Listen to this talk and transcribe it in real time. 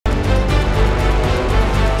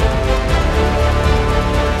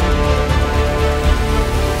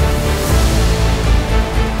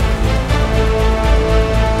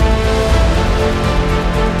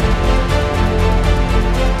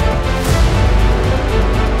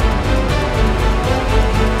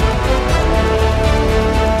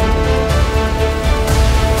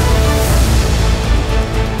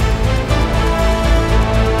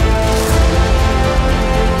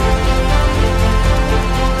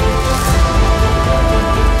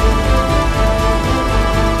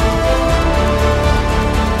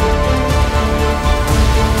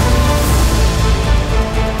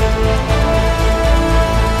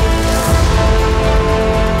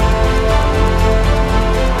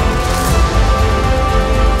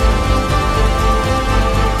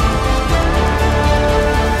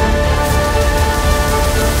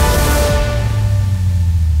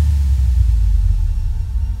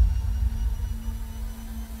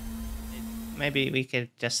maybe we could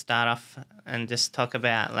just start off and just talk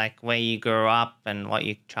about like where you grew up and what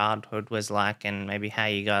your childhood was like, and maybe how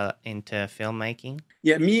you got into filmmaking.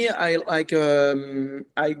 Yeah, me, I grew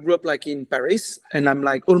up like in Paris, and I'm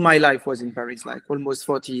like all my life was in Paris, like almost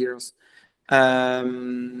 40 years.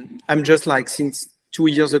 I'm just like since 2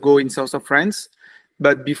 years ago in south of France,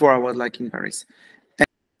 but before I was like in Paris.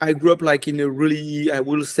 I grew up like in a really, I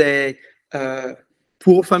will say, uh,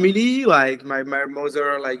 poor family. Like my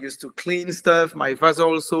mother like used to clean stuff. My father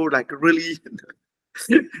also like really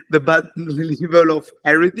the bad level of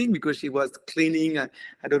everything because she was cleaning. I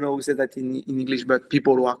don't know who said that in English, but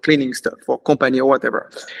people who are cleaning stuff for company or whatever.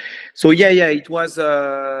 So yeah, it was.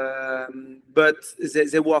 But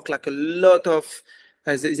they work like a lot of.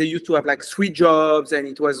 They used to have like 3 jobs, and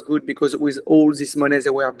it was good because with all this money they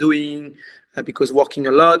were doing, because working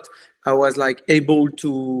a lot, I was like able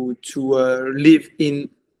to live in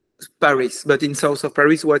Paris, but in south of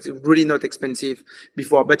Paris was really not expensive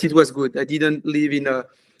before, but it was good. I didn't live in a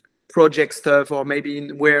project stuff or maybe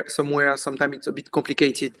in where somewhere sometimes it's a bit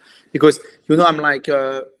complicated because I'm like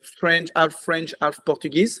French, half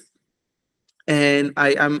Portuguese, and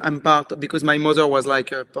I'm part because my mother was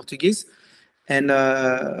like Portuguese, and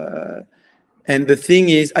the thing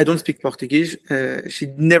is I don't speak Portuguese. She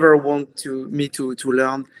never want me to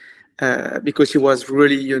learn because she was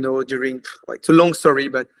really during it's a long story,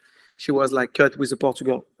 but she was like cut with the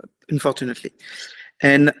Portugal, unfortunately.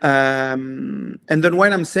 And then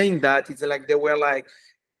when I'm saying that, it's like they were like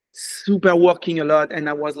super working a lot, and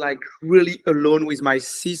I was like really alone with my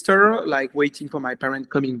sister, like waiting for my parents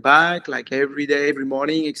coming back, like every day, every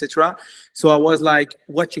morning, etc. So I was like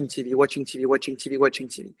watching TV, watching TV, watching TV, watching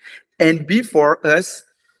TV. And before us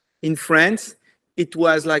in France, it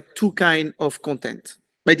was like two kind of content,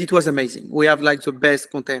 but it was amazing. We have like the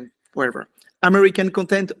best content wherever. American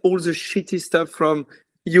content, all the shitty stuff from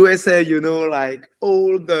USA, like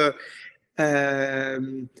all the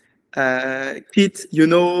um, Kit,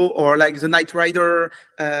 or like the Knight Rider,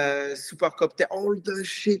 Supercopter, all the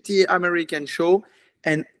shitty American show,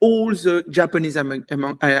 and all the Japanese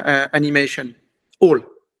animation, all.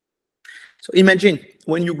 So imagine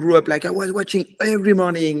when you grew up, like I was watching every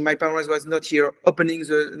morning. My parents was not here, opening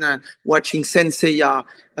watching Senseiya,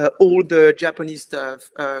 all the Japanese stuff,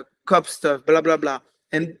 cop stuff, blah blah blah.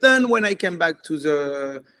 And then when I came back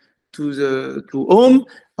to home,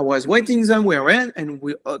 I was waiting somewhere and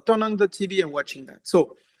we turn on the TV and watching that.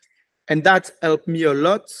 So, and that helped me a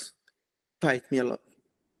lot, fight me a lot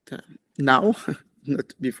now,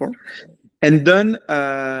 not before. And then,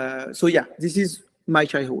 so yeah, this is my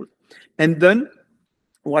childhood. And then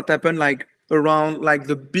what happened like around like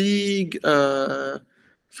the big,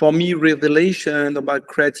 for me, revelation about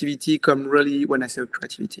creativity come really when I say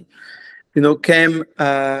creativity, came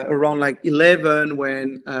around like 11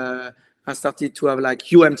 when I started to have like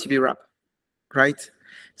UMTV rap, right?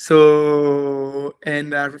 So,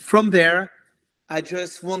 and from there, I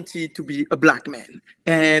just wanted to be a black man,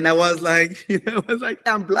 and I was like,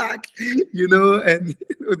 I'm black, and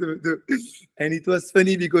and it was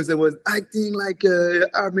funny because I was acting like a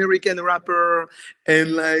American rapper,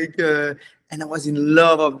 and and I was in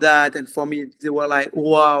love of that, and for me they were like,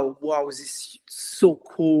 wow, this is so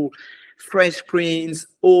cool. Fresh prints,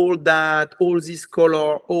 all that, all this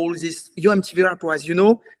color, all this UMTV rap was,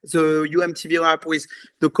 the UMTV rap with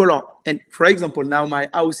the color. And for example, now my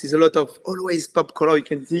house is a lot of always pop color. You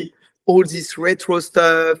can see all this retro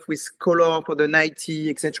stuff with color for the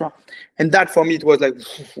 90, etc. And that for me, it was like,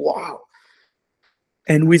 wow.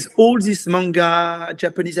 And with all this manga,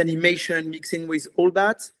 Japanese animation mixing with all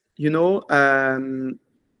that, it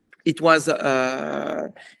was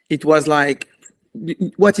like,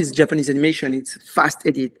 what is Japanese animation? It's fast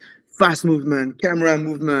edit, fast movement, camera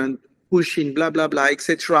movement, pushing, blah blah blah,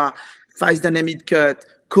 etc. Fast dynamic cut,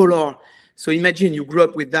 color. So imagine you grew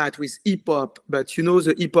up with that, with hip hop, but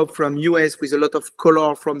the hip hop from US with a lot of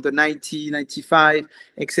color from the 90, 95,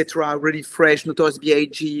 etc. Really fresh, Notorious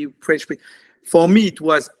B.I.G., fresh. For me, it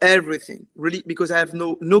was everything, really, because I have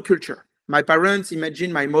no culture. My parents,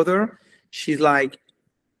 imagine my mother, she's like,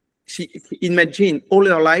 she imagine all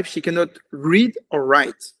her life she cannot read or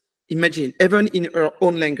write. Imagine, even in her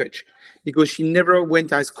own language, because she never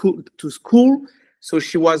went to school. So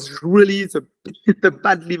she was really the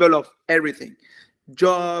bad level of everything,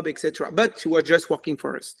 job, etc. But she was just working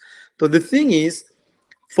for us. So the thing is,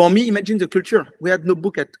 for me, imagine the culture. We had no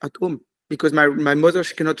book at home because my mother,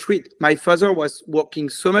 she cannot read. My father was working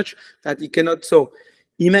so much that he cannot. So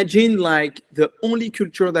imagine like the only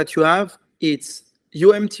culture that you have, it's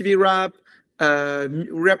UMTV rap,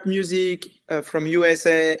 rap music from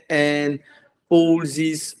USA, and all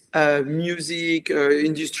this music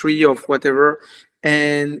industry of whatever,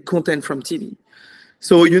 and content from TV.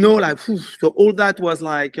 So like so all that was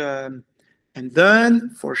like, and then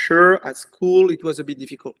for sure at school it was a bit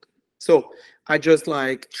difficult. So I just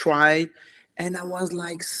like tried, and I was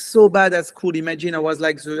like so bad at school. Imagine I was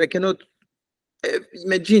like I cannot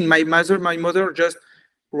imagine my mother just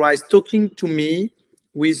was talking to me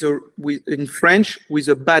with in French with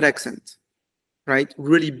a bad accent, right?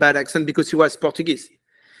 Really bad accent because she was Portuguese.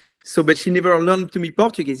 So, but she never learned to me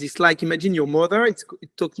Portuguese. It's like imagine your mother, it's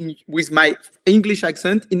talking with my English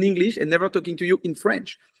accent in English and never talking to you in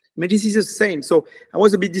French. Imagine this is the same. So I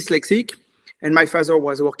was a bit dyslexic, and my father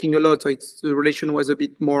was working a lot, so the relation was a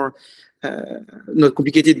bit more not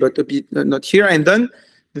complicated, but a bit not here. And then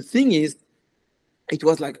the thing is, it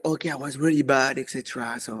was like, okay, I was really bad,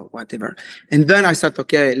 etc. So whatever. And then I thought,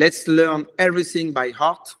 okay, let's learn everything by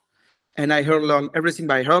heart. And I learn everything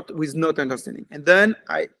by heart with not understanding. And then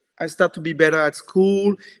I start to be better at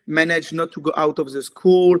school, manage not to go out of the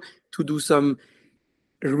school, to do some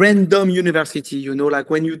random university, like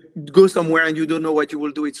when you go somewhere and you don't know what you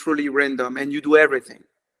will do, it's really random and you do everything,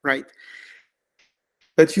 right?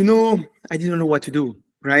 But I didn't know what to do,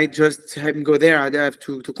 right? Just have go there, I have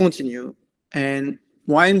to continue. And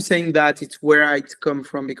why I'm saying that, it's where I come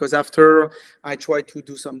from, because after I tried to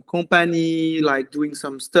do some company, like doing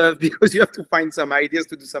some stuff, because you have to find some ideas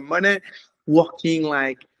to do some money, working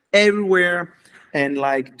like everywhere and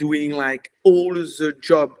like doing like all the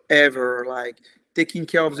job ever, like taking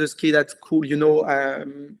care of this kid at school,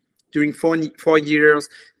 during 4 years,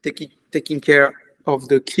 taking care of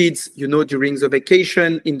the kids, during the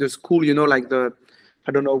vacation in the school, like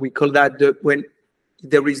I don't know, we call that when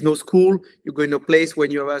there is no school, you go in a place when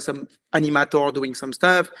you have some animator doing some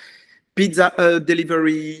stuff, pizza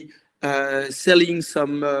delivery, selling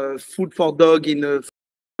some food for dog in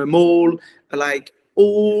a mall, like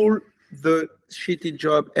all the shitty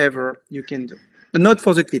job ever you can do. Not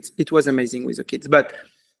for the kids. It was amazing with the kids. But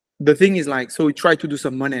the thing is like, so we try to do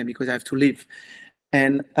some money because I have to live.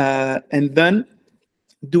 And then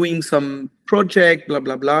doing some project, blah,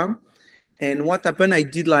 blah, blah. And what happened, I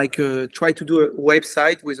did like try to do a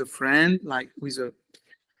website with a friend, like with a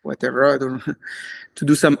whatever, I don't know, to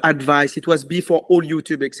do some advice. It was before all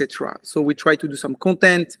YouTube, etc. So we tried to do some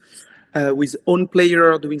content with own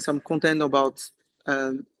player, doing some content about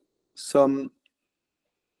some,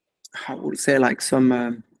 I would say like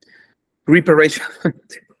some reparation,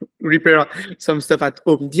 repair some stuff at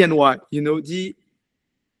home, DIY,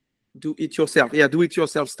 do it yourself. Yeah, do it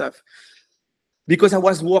yourself stuff. Because I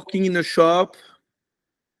was working in a shop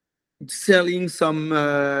selling some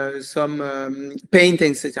paint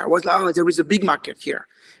and etc. I was like, oh, there is a big market here,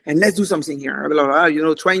 and let's do something here. Blah, blah,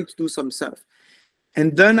 blah, trying to do some stuff.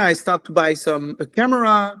 And then I start to buy a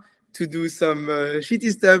camera to do some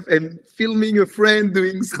shitty stuff and filming a friend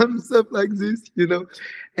doing some stuff like this,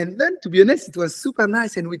 And then, to be honest, it was super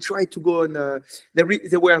nice. And we tried to go on.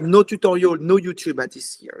 There were no tutorial, no YouTube at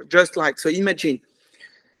this year. Just like, so imagine.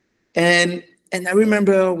 And I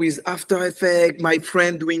remember with After Effects, my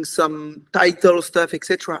friend doing some title stuff,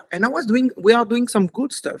 etc. And we are doing some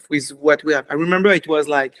good stuff with what we have. I remember it was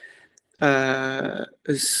like a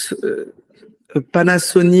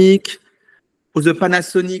Panasonic, or the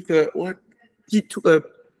Panasonic,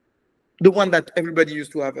 the one that everybody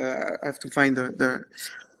used to have. I have to find the.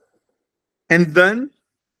 And then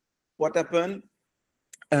what happened?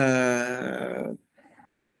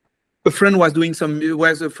 A friend was doing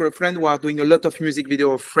a lot of music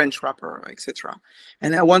video of French rapper, etc.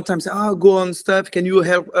 And I one time said, "Oh, go on stuff. Can you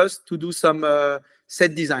help us to do some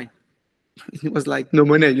set design?" It was like no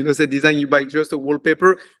money, set design. You buy just a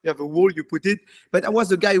wallpaper. You have a wall, you put it. But I was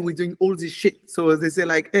the guy who was doing all this shit. So they say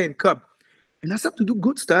like, "Hey, come," and I started to do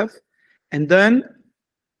good stuff. And then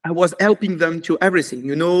I was helping them to everything,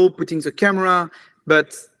 putting the camera.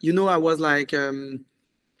 But I was like.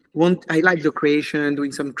 I like the creation,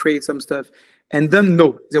 doing some stuff. And then,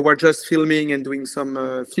 no, they were just filming and doing some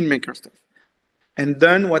filmmaker stuff. And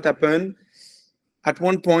then what happened? At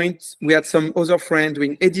one point, we had some other friend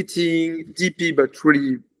doing editing, DP, but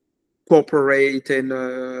really corporate and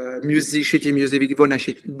shitty music video,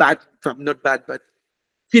 shit. Bad, not bad, but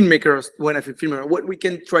filmmakers, when I feel filmmaker, what we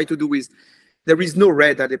can try to do is, there is no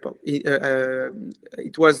red at the point.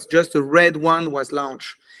 It was just a red one was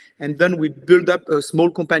launched. And then we built up a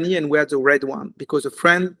small company and we had the red one because a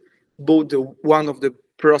friend bought one of the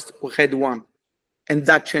first red one. And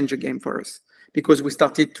that changed the game for us because we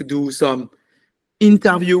started to do some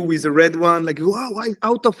interview with the red one, like, wow,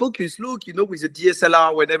 out of focus, look, with the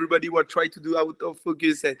DSLR when everybody was trying to do out of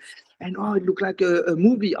focus and oh, it looked like a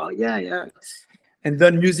movie. Oh, yeah. and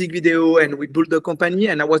then music video, and we built the company,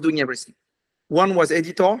 and I was doing everything. One was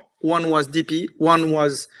editor, one was DP, one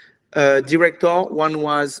was director, one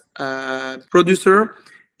was producer,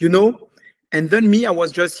 you know. And then me, I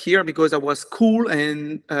was just here because I was cool,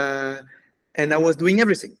 and I was doing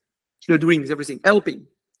everything, doing everything, helping.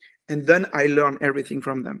 And then I learned everything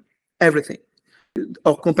from them, everything.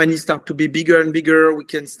 Our company started to be bigger and bigger. We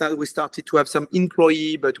started to have some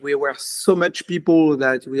employee, but we were so much people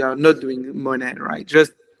that we are not doing money, right?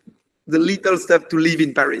 Just the little stuff to live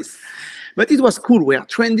in Paris. But it was cool. We are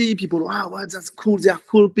trendy. People, wow, what, that's cool. They are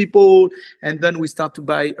cool people. And then we start to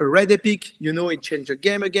buy a red epic, you know, it changed the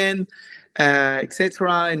game again,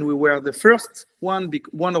 etc. And we were the first one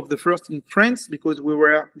of the first in France, because we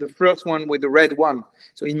were the first one with the red one.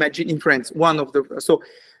 So imagine in France, so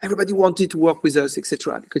everybody wanted to work with us,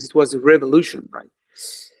 etc. because it was a revolution, right?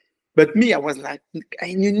 But me, I was like,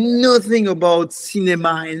 I knew nothing about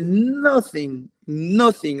cinema and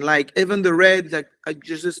nothing. Like even the red, like I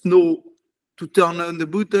just know to turn on the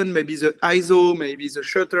button, maybe the ISO, maybe the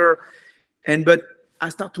shutter. But I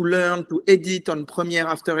start to learn to edit on Premiere,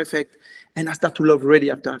 After Effects, and I start to love really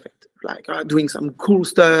After Effects, like doing some cool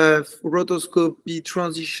stuff, rotoscopy,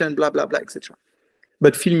 transition, blah, blah, blah, etc.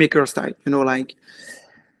 But filmmaker style, you know, like.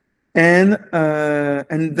 And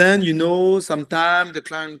then, you know, sometimes the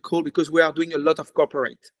client call, because we are doing a lot of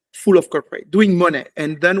corporate, full of corporate, doing money.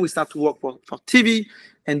 And then we start to work for TV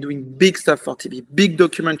and doing big stuff for TV, big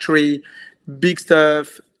documentary, big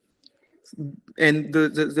stuff. And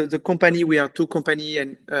the company, we are two company,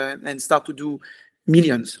 and start to do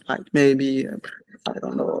millions, like maybe, I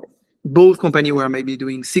don't know, both company were maybe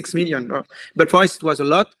doing 6 million. But for us, it was a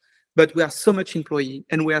lot. But we are so much employee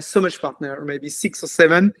and we are so much partner, maybe 6 or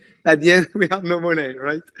 7. At the end, we have no money,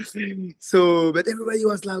 right? So, but everybody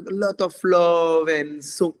was like a lot of love and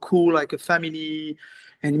so cool, like a family.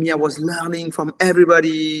 And me, I was learning from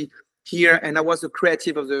everybody here, and I was the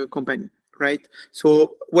creative of the company, right?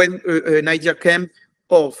 So when an idea came,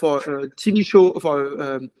 for a TV show,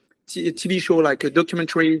 TV show, like a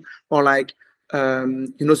documentary, or like,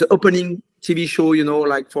 you know, the opening TV show, you know,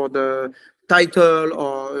 like for the title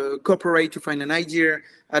or corporate, to find an idea,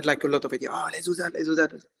 I had like a lot of ideas. Oh, let's do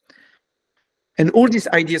that. And all these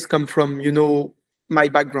ideas come from, you know, my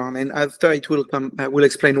background. And after it will come, I will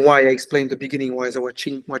explain why I explained the beginning why I was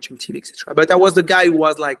watching TV, etc. But I was the guy who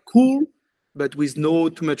was like cool, but with no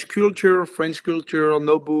too much culture, French culture,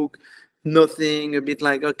 no book, nothing. A bit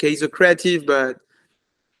like, okay, he's a creative, but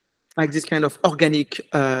like this kind of organic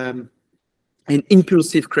and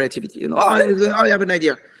impulsive creativity. You know, I have an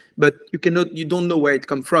idea. But you don't know where it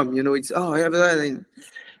come from. You know, it's, I have that.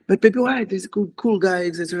 But people, right, there's a cool guy,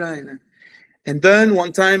 etc. And then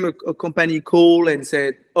one time a company called and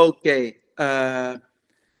said, okay, I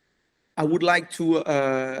would like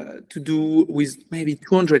to do with maybe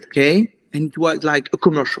 200K, and it was like a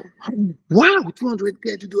commercial. Wow,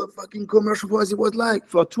 200K to do a fucking commercial for us. It was like,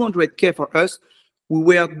 for 200K for us, we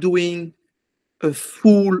were doing a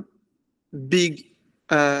full big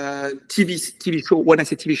TV show. When I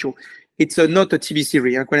say TV show, it's not a TV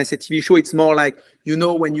series. When I say TV show, it's more like, you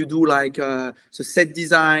know, when you do like the set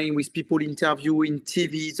design with people interviewing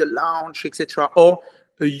TV, the launch, etc., or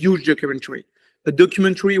a huge documentary. A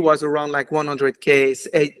documentary was around like 100K,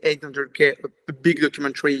 800K, a big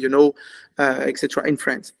documentary, you know, etc. in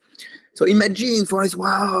France. So imagine for us,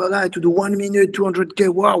 wow, like to do 1 minute,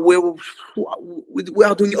 200K, wow, we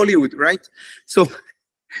are doing Hollywood, right? So.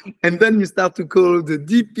 And then you start to call the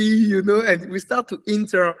DP, you know, and we start to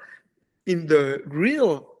enter in the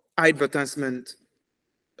real advertisement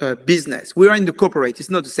business. We are in the corporate. It's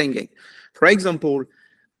not the same game. For example,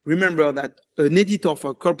 remember that an editor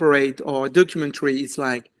for corporate or documentary is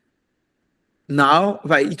like, now,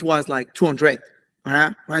 it was like 200,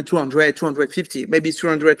 right? 200, 250, maybe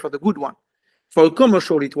 300 for the good one. For a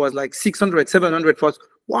commercial, it was like 600, 700 for,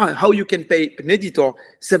 wow, how you can pay an editor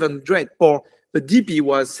 700, or the DP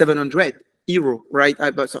was 700 euro, right?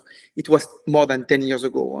 So it was more than 10 years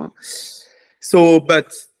ago. Huh? So,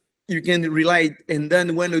 but you can rely. And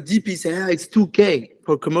then when a DP says, it's 2K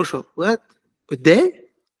for commercial, what? A day?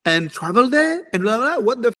 And travel day? And blah, blah,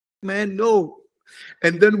 what the f, man? No.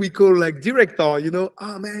 And then we call like director, you know,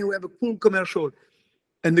 oh man, we have a cool commercial.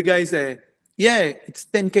 And the guy say, yeah, it's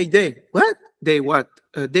 10K day. What? Day what?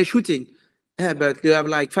 Day shooting. Yeah, but you have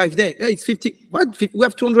like 5 days. Yeah, it's 50. What? We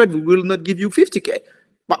have 200. We will not give you 50K.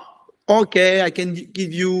 But okay, I can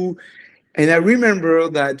give you. And I remember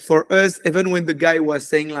that for us, even when the guy was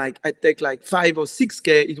saying like, I take like 5 or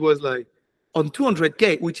 6K, it was like on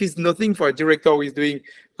 200K, which is nothing for a director who is doing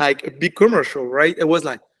like a big commercial, right? It was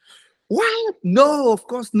like, What? No, of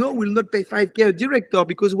course, no, we'll not pay 5K a director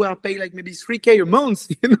because we are paying like maybe 3K a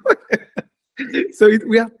month, you know? So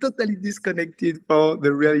we are totally disconnected for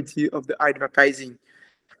the reality of the advertising.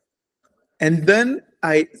 And then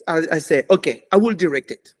I say, okay, I will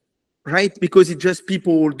direct it, right? Because it's just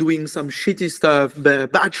people doing some shitty stuff,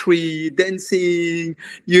 battery, dancing,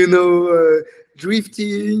 you know,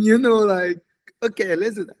 drifting, you know, like, okay,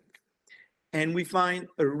 let's do that. And we find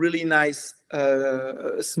a really nice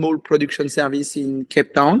small production service in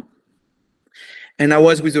Cape Town. And I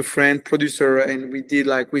was with a friend, producer, and we did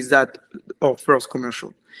like with that our first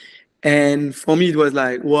commercial. And for me, it was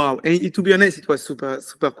like, wow. And to be honest, it was super,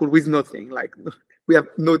 super cool with nothing. Like, we have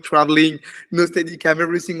no traveling, no steady cam.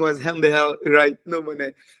 Everything was handheld, right? No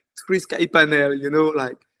money. 3 Sky panel, you know,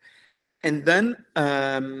 like. And then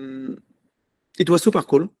it was super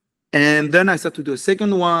cool. And then I started to do a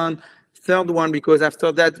second one, third one, because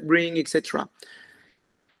after that, ring, etc.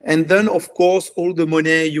 And then, of course, all the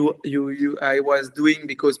money I was doing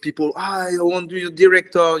because people, I want to be a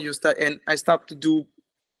director. And I start to do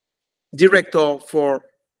director for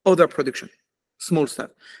other production, small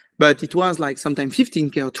stuff. But it was like sometimes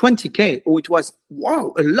 15K or 20K, or it was,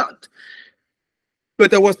 wow, a lot.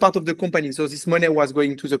 But I was part of the company, so this money was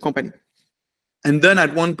going to the company. And then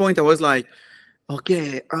at one point I was like,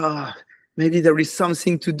 okay, maybe there is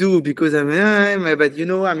something to do because but you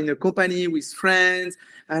know, I'm in a company with friends,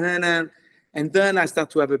 and then I start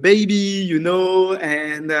to have a baby, you know,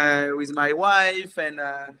 and with my wife, and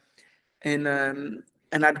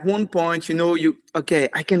at one point, you know,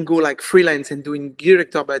 I can go like freelance and doing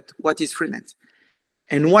director, but what is freelance?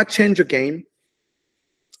 And what changed the game?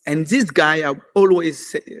 And this guy, I'm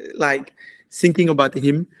always like thinking about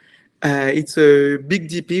him. It's a big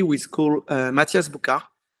DP who is called Matthias Bucard.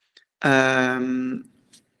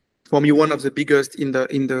 For me, one of the biggest in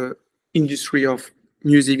the industry of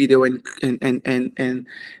music video and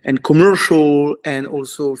commercial and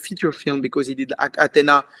also feature film, because he did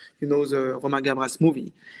Athena, you know, the Romain Gabras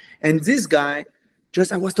movie. And this guy,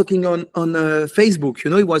 I was talking on Facebook, you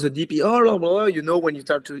know, it was a DP, you know, when you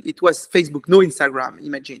start to, it was Facebook, no Instagram,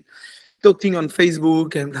 imagine. Talking on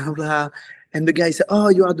Facebook and blah, blah. And the guy said, oh,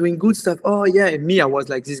 you are doing good stuff. Oh, yeah. And me, I was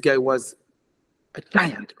like, this guy was a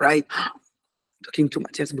client, right? Talking to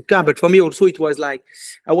Matthias Bucard. But for me also, it was like,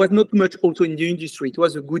 I was not much also in the industry. It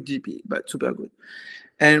was a good DP, but super good.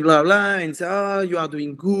 And blah, blah. And said, oh, you are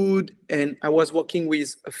doing good. And I was working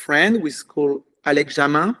with a friend who is called Alex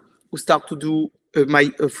Jamin, who started to do my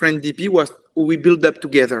friend DP who we built up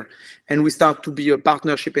together. And we start to be a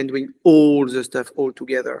partnership and doing all the stuff all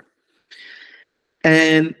together.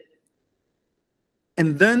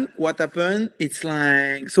 And then what happened, it's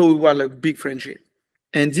like, so we were like big friendship.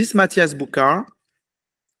 And this Matthias Bucard,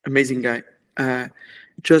 amazing guy,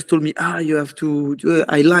 just told me, you have to,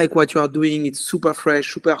 I like what you are doing. It's super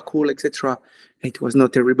fresh, super cool, etc. It was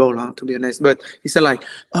not terrible, to be honest. But he said like,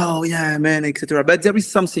 oh yeah, man, etc. But there is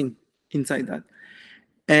something inside that.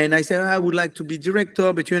 And I said, I would like to be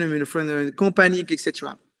director, but I'm in a friend of the company,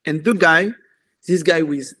 etc. And this guy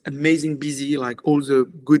was amazing, busy, like all the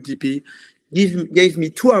good DP, gave me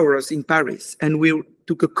 2 hours in Paris, and we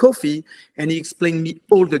took a coffee, and he explained me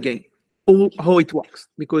all the game, how it works.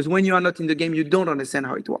 Because when you are not in the game, you don't understand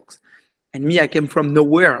how it works. And me, I came from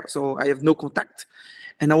nowhere, so I have no contact.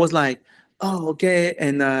 And I was like, oh, okay.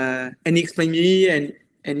 And he explained me,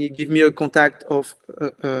 and he gave me a contact of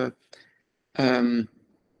a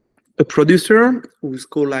producer who's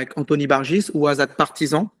called like Anthony Bargis, who was at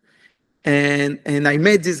Partisan. And I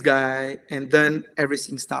met this guy, and then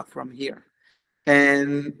everything started from here.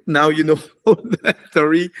 And now you know the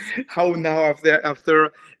story, how now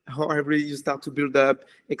after however you start to build up,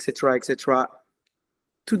 etc.,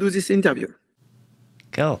 to do this interview.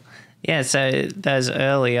 Cool. Yeah, so those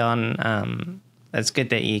early on, it's good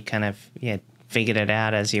that you kind of figured it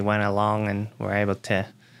out as you went along and were able to,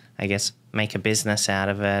 I guess, make a business out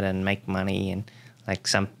of it and make money. And like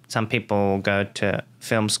some people go to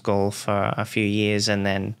film school for a few years and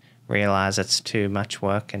then realize it's too much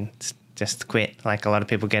work and just quit. Like a lot of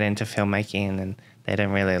people get into filmmaking and they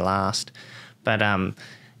don't really last. But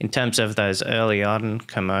in terms of those early on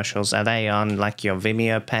commercials, are they on like your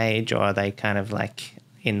Vimeo page, or are they kind of like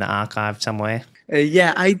in the archive somewhere?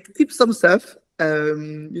 Yeah, I keep some stuff.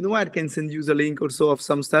 You know what? I can send you the link also of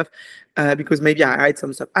some stuff because maybe I hide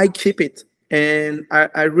some stuff. I keep it, and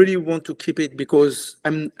I really want to keep it because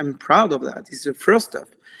I'm proud of that. It's the first stuff,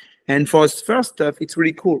 and for first stuff, it's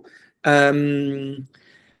really cool.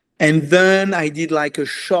 And then I did like a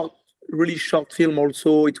short really short film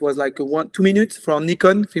also. It was like a 2 minutes from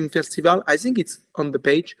Nikon Film Festival. I think it's on the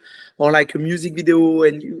page, or like a music video.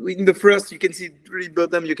 And in the first, you can see really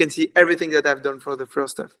bottom. You can see everything that I've done for the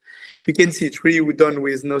first stuff. You can see it's really done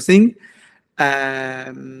with nothing.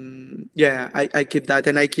 Yeah, I keep that,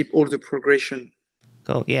 and I keep all the progression.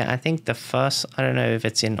 Cool. Yeah, I think the first, I don't know if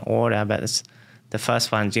it's in order, but the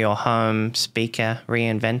first one's your home speaker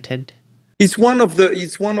reinvented. It's one of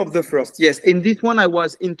the first, yes. In this one, I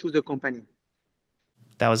was into the company.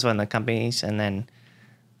 That was one of the companies, and then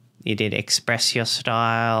you did Express Your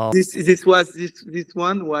Style. This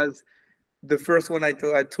one was the first one I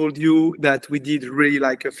told you that we did really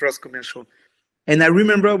like a first commercial. And I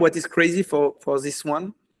remember what is crazy for this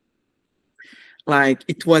one. Like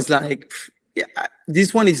it was like, yeah,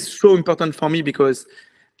 this one is so important for me because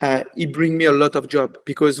it bring me a lot of job.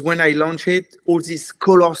 Because when I launched it, all this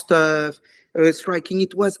color stuff, striking,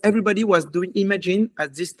 everybody was doing imaging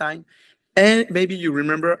at this time. And maybe you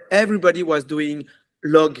remember, everybody was doing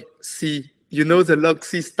log C, you know, the log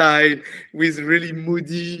C style with really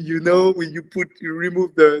moody, you know, when you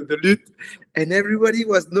remove the lid, and everybody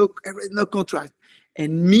was no contrast.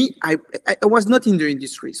 And me, I was not in the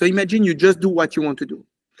industry. So imagine you just do what you want to do.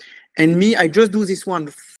 And me, I just do this one,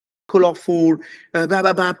 colorful,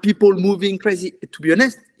 people moving crazy. To be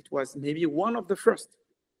honest, it was maybe one of the first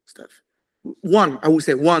stuff. I would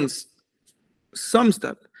say once, some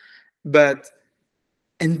stuff.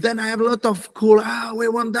 And then I have a lot of cool, we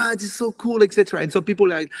want that, it's so cool, etc. And so people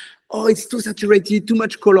are like, oh, it's too saturated, too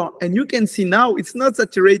much color. And you can see now it's not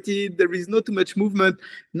saturated, there is not too much movement.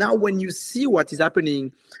 Now when you see what is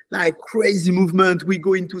happening, like crazy movement, we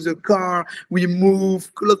go into the car, we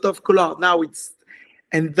move, a lot of color. Now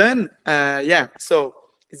and then, yeah, so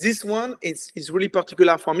this one is really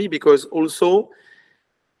particular for me because also,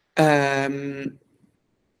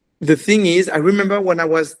 the thing is, I remember when I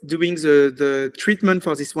was doing the treatment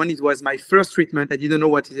for this one, it was my first treatment. I didn't know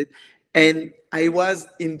what is it. And I was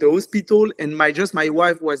in the hospital and my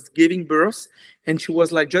wife was giving birth and she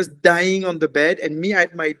was like just dying on the bed. And me, I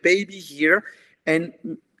had my baby here. And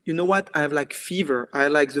you know what? I have like fever. I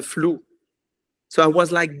have like the flu. So I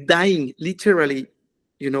was like dying, literally,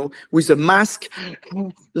 you know, with a mask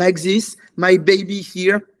like this, my baby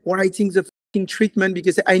here, writing the treatment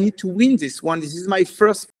because I need to win this one. This is my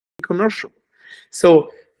first commercial.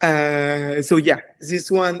 So yeah,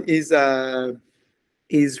 this one is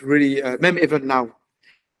really maybe even now.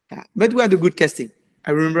 Yeah. But we had a good casting.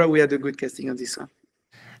 I remember we had a good casting on this one.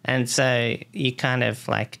 And so you kind of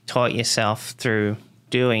like taught yourself through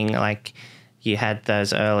doing, like you had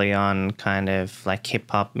those early on kind of like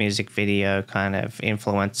hip hop music video kind of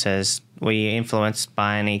influences. Were you influenced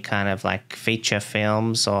by any kind of like feature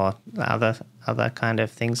films or other kind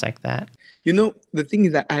of things like that? You know, the thing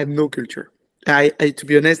is that I have no culture. I to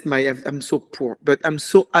be honest, I'm so poor, but I'm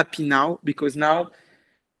so happy now because now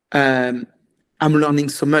I'm learning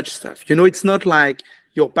so much stuff. You know, it's not like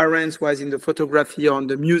your parents was in the photography or on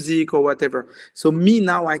the music or whatever. So me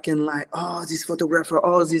now I can like, oh, this photographer,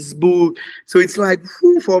 oh, this book. So it's like,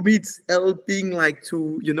 for me, it's helping like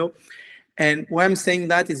to, you know. And why I'm saying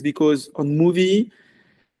that is because on movie,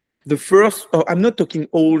 I'm not talking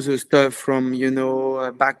all the stuff from, you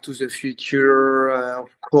know, Back to the Future, of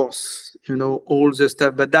course, you know, all the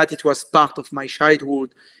stuff, but that it was part of my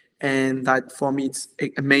childhood and that for me, it's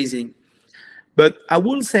amazing. But I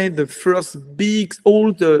will say the first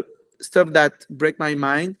all the stuff that break my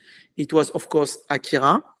mind, it was, of course,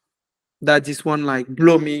 Akira, that this one like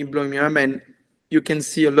blow me up, and you can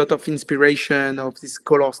see a lot of inspiration of this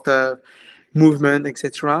color stuff, movement,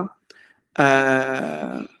 etc.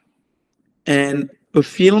 And a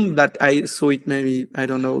film that I saw it maybe, I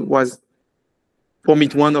don't know, was for me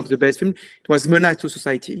one of the best films. It was Menace to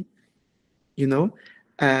Society, you know,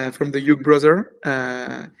 from the Hugh brother.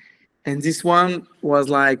 And this one was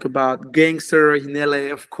like about gangster in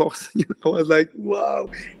LA, of course. You know, I was like, wow.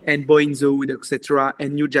 And Boy in the Hood, etc.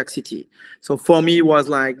 And New Jack City. So for me, it was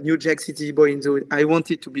like New Jack City, Boy in the Hood. I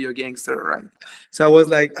wanted to be a gangster, right? So I was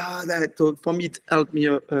like, for me, it helped me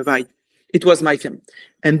right. It was my film.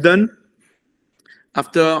 And then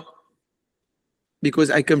after, because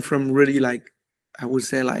I come from really like, I would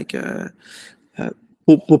say like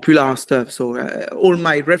popular stuff. So all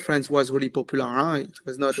my reference was really popular. Huh? It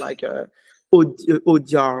was not like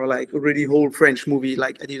Audiard, like a really whole French movie,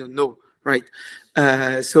 like I didn't know, right?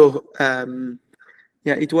 Yeah,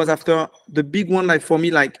 it was after the big one, like for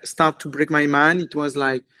me, like start to break my mind. It was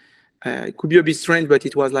like, it could be a bit strange, but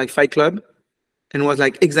it was like Fight Club, and was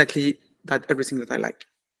like exactly that, everything that I like.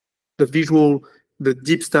 The visual, the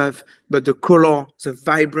deep stuff, but the color, the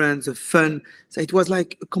vibrance, the fun. So it was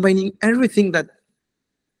like combining everything that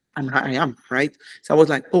and I am, right? So I was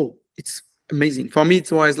like, oh, it's amazing. For me,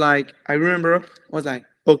 it was like, I remember, I was like,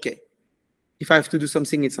 okay, if I have to do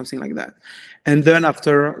something, it's something like that. And then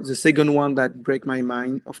after the second one that break my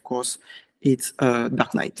mind, of course, it's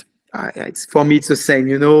Dark Knight. It's for me, it's the same,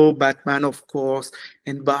 you know, Batman, of course,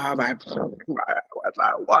 and bam,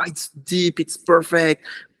 wow, it's deep, it's perfect,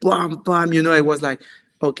 bam, bam, you know, I was like,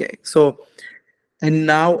 okay, so, and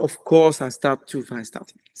now, of course, I started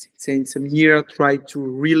since some year, try to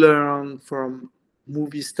relearn from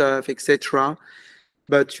movie stuff, etc.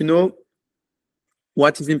 But you know,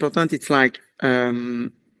 what is important? It's like, you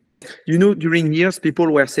know, during years, people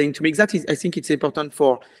were saying to me, exactly, I think it's important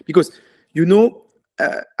for, because, you know,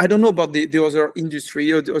 I don't know about the other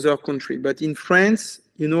industry or the other country, but in France,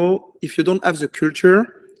 you know, if you don't have the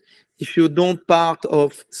culture, if you don't part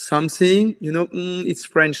of something, you know, it's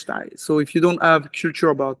French style. So if you don't have culture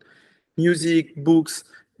about music, books,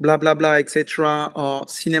 blah, blah, blah, etc., or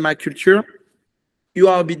cinema culture, you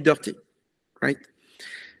are a bit dirty, right?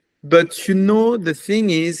 But you know, the thing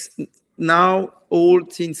is, now all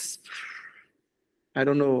since, I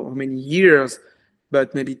don't know how many years,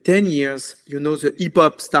 but maybe 10 years, you know, the hip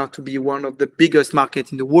hop start to be one of the biggest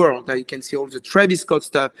market in the world. Like you can see all the Travis Scott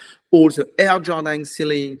stuff, all the Air Jordan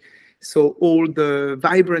ceiling, so all the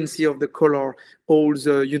vibrancy of the color, all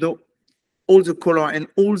the, you know, all the color and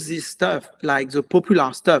all this stuff, like the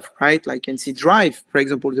popular stuff, right? Like you can see Drive, for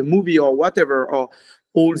example, the movie or whatever, or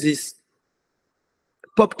all this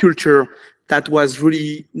pop culture that was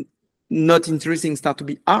really not interesting start to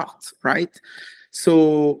be art, right?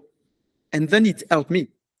 So, and then it helped me.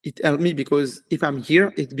 It helped me because if I'm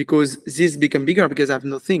here, it's because this become bigger because I have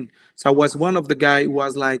nothing. So I was one of the guy who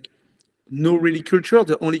was like no really culture.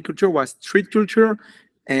 The only culture was street culture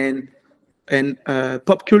and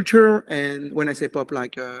pop culture. And when I say pop,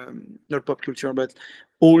 like not pop culture, but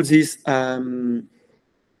all this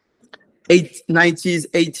 90s,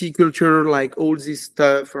 80 culture, like all this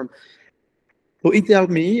stuff from. So it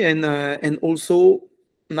helped me, and also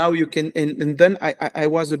now you can, and then I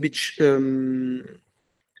was a bit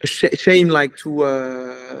ashamed, like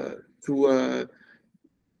to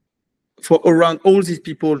for around all these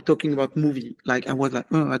people talking about movie. Like I was like,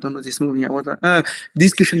 oh, I don't know this movie. I was like,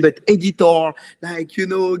 discussion but editor, like you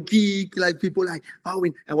know, geek, like people like, oh,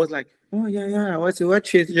 I was like, oh yeah, yeah, I want to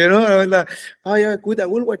watch it. You know, I was like, oh yeah, good, I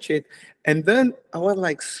will watch it. And then I was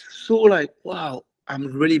like, so like, wow,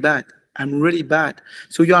 I'm really bad. I'm really bad.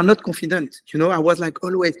 So you are not confident. You know, I was like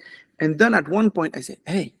always. And then at one point I said,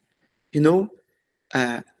 hey, you know,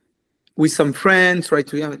 with some friends, right?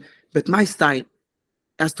 But my style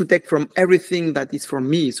has to take from everything that is from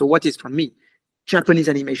me. So what is from me? Japanese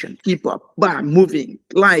animation, hip hop, bam, moving,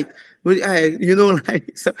 light, you know,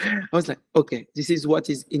 like, so I was like, okay, this is what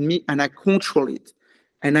is in me and I control it.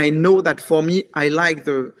 And I know that for me, I like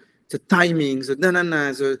the timing, the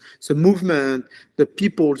the movement, the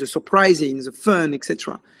people, the surprising, the fun,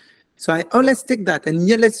 etc. So let's take that and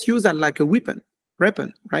yeah, let's use that like a weapon,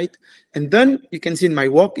 right? And then you can see in my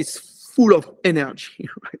work, it's full of energy,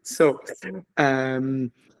 right?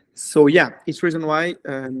 Um, so yeah, it's reason why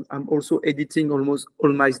I'm also editing almost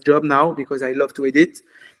all my job now because I love to edit,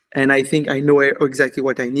 and I think I know exactly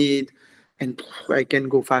what I need, and I can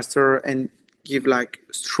go faster and give like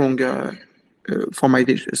stronger for my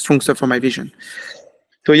vision, strong stuff for my vision.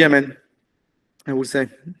 So yeah, man, I would say.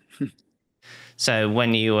 So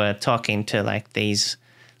when you were talking to like these,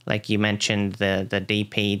 like you mentioned the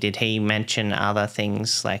DP, did he mention other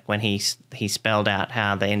things like when he spelled out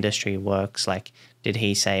how the industry works? Like, did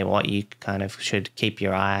he say what you kind of should keep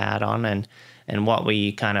your eye out on, and what were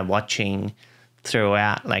you kind of watching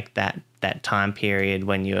throughout like that time period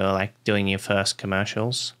when you were like doing your first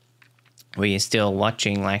commercials? Were you still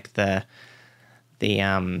watching like the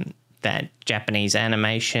that Japanese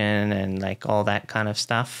animation and like all that kind of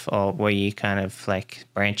stuff, or were you kind of like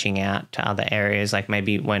branching out to other areas? Like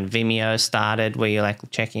maybe when Vimeo started, were you like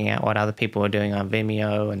checking out what other people were doing on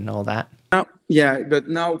Vimeo and all that? Yeah, but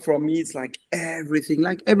now for me it's like everything,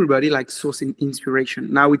 like everybody like sourcing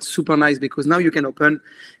inspiration. Now it's super nice because now you can open.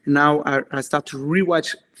 Now I start to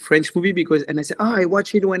rewatch French movie because, and I say, oh, I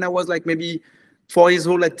watched it when I was like maybe 4 years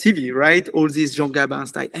old at TV, right? All this Jean Gabin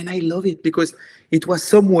style, and I love it because it was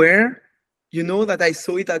somewhere, you know, that I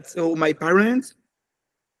saw it at my parents,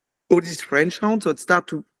 all this French sound, so it start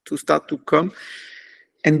to come.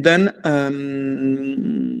 And then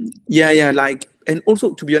yeah, like, and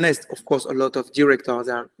also to be honest, of course, a lot of directors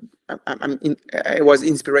are. I was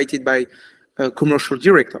inspired by a commercial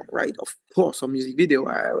director, right? Of course, on music video.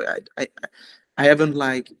 I haven't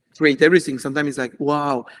like create everything. Sometimes it's like,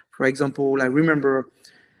 wow. For example, I remember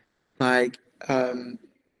like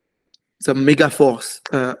some Megaforce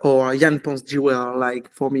or Jan Pons Jewel, like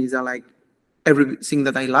for me, they're like everything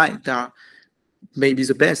that I like. They're maybe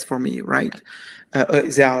the best for me, right?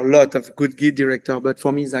 There are a lot of good guide director, but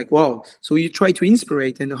for me, it's like, wow. So you try to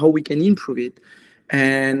inspire and how we can improve it.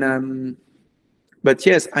 And but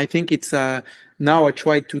yes, I think it's now I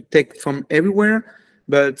try to take from everywhere.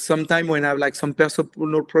 But sometimes when I have like some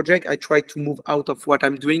personal project, I try to move out of what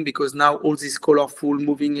I'm doing because now all this colorful,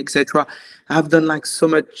 moving, etc. I've done like so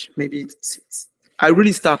much. Maybe I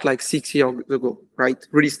really start like 6 years ago, right?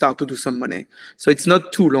 Really start to do some money. So it's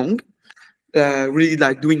not too long. Really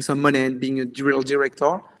like doing some money and being a real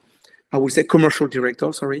director. I would say commercial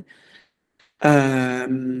director. Sorry.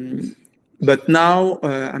 But now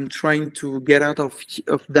I'm trying to get out of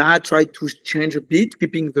that, try to change a bit,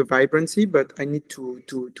 keeping the vibrancy, but I need to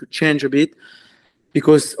change a bit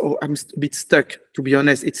because I'm a bit stuck, to be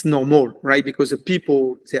honest. It's normal, right? Because the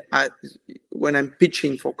people, when I'm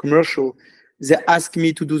pitching for commercial, they ask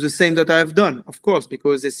me to do the same that I have done, of course,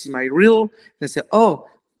 because they see my reel, they say, oh,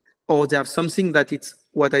 or they have something that it's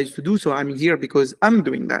what I used to do, so I'm here because I'm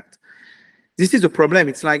doing that. This is a problem.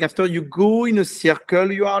 It's like after you go in a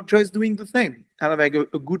circle, you are just doing the same. I have like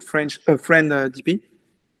a good friend, DP,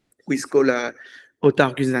 who is called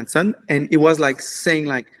Otar Guzanson, and he was like saying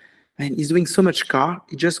like, man, he's doing so much car.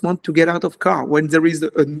 He just wants to get out of car. When there is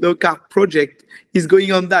a no car project, he's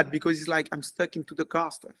going on that because he's like, I'm stuck into the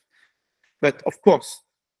car stuff. But of course,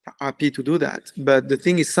 happy to do that. But the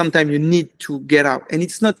thing is, sometimes you need to get out, and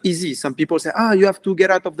it's not easy. Some people say, you have to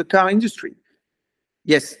get out of the car industry.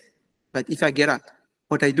 Yes. But if I get out,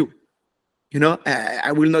 what I do,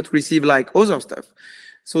 I will not receive like other stuff.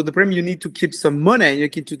 So the problem, you need to keep some money and you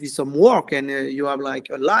need to do some work and you have like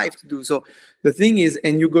a life to do. So the thing is,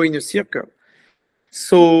 and you go in a circle.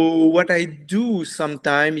 So what I do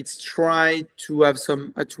sometimes is try to have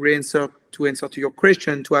some, to answer to your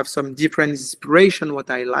question, to have some different inspiration, what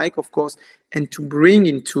I like, of course, and to bring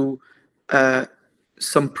into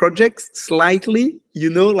some projects slightly,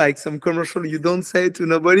 like some commercial, you don't say to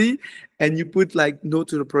nobody and you put like no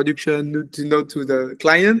to the production, no to the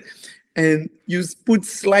client, and you put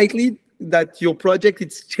slightly that your project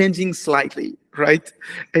is changing slightly, right?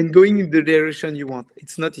 And going in the direction you want.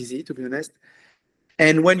 It's not easy, to be honest.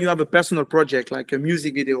 And when you have a personal project like a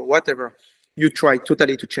music video or whatever, you try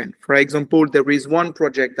totally to change. For example, there is one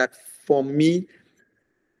project that for me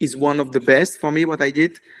is one of the best for me, what I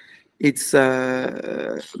did. It's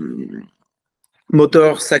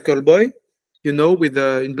Motorcycle Boy, with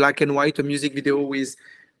in black and white, a music video with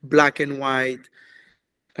black and white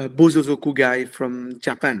Bozozoku guy from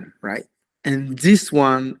Japan, right? And this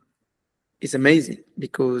one is amazing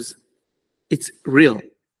because it's real.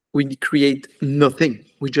 We create nothing.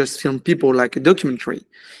 We just film people like a documentary,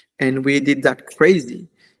 and we did that crazy.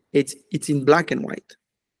 It's in black and white.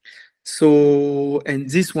 So, and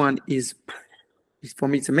this one is for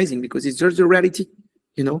me, it's amazing because it's just the reality,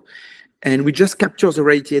 and we just capture the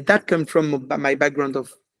reality. That comes from my background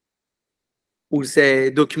of, we'll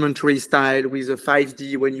say, documentary style with a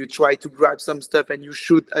 5D, when you try to grab some stuff and you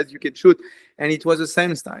shoot as you can shoot, and it was the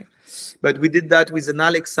same style. But we did that with an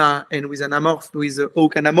Alexa and with an with a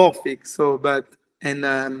Oak anamorphic. So,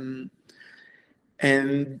 and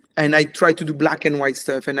I tried to do black and white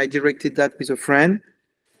stuff, and I directed that with a friend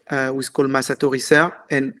who's called Masato Riser,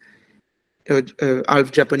 and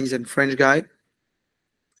half Japanese and French guy.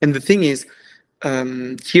 And the thing is,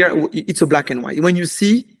 here it's a black and white. When you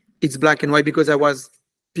see, it's black and white because I was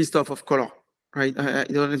pissed off of color, right? I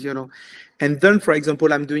don't, And then, for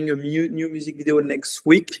example, I'm doing a new music video next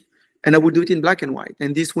week, and I will do it in black and white.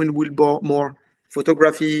 And this one will be more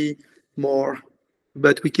photography,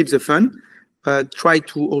 but we keep the fun. Try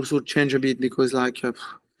to also change a bit because, like,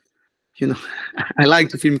 I like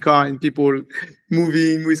to film car and people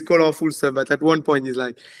moving with colorful stuff, but at one point it's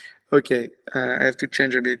like, okay, I have to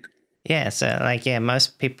change a bit. Yeah, so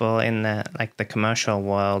most people in the commercial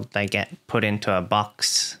world, they get put into a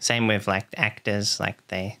box. Same with like actors, like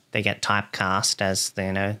they get typecast as,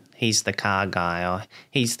 he's the car guy, or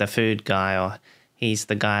he's the food guy, or he's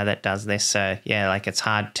the guy that does this. So yeah, like it's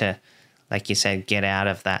hard to, like you said, get out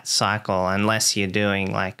of that cycle unless you're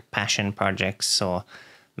doing like passion projects or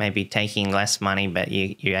maybe taking less money, but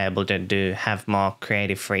you're able to have more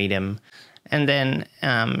creative freedom. And then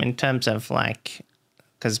in terms of like,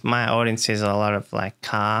 because my audience is a lot of like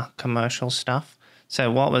car commercial stuff.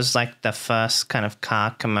 So what was like the first kind of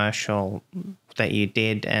car commercial that you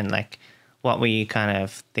did, and like what were you kind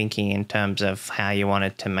of thinking in terms of how you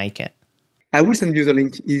wanted to make it? I will send you the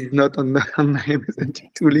link. It's not on my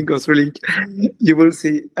to link or through link. You will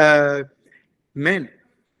see. Man,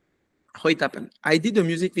 how it happened. I did a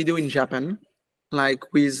music video in Japan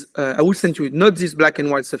like with, I will send you, not this black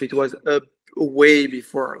and white stuff. It was way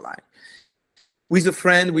before, like with a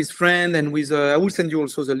friend, and with, I will send you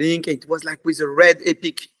also the link. It was like with a red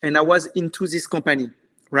epic, and I was into this company,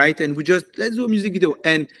 right? And we just, let's do a music video.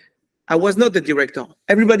 And I was not the director.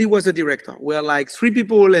 Everybody was a director. We're like 3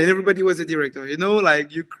 people and everybody was a director, you know, like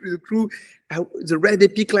the crew, the red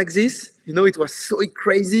epic like this, you know, it was so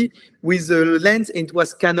crazy with the lens, and it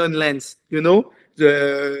was Canon lens, you know,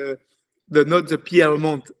 not the PL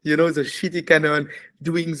mount, you know, the shitty Canon,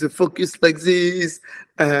 doing the focus like this.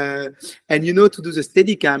 And, you know, to do the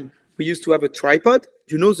Steadicam, we used to have a tripod,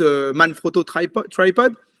 you know, the Manfrotto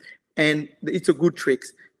tripod, and it's a good trick.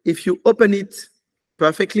 If you open it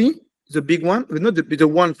perfectly, the big one, not the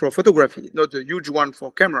one for photography, not the huge one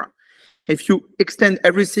for camera. If you extend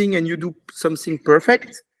everything and you do something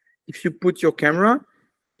perfect, if you put your camera,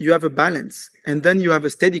 you have a balance, and then you have a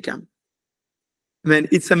Steadicam. Man,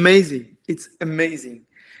 it's amazing. It's amazing.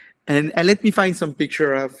 And let me find some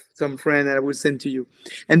picture of some friend that I will send to you.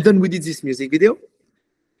 And then we did this music video.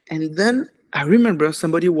 And then I remember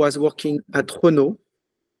somebody was working at Renault,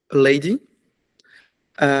 a lady.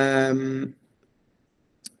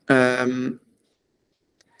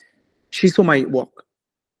 She saw my work.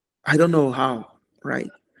 I don't know how, right?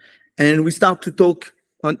 And we start to talk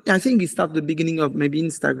on, I think it started the beginning of maybe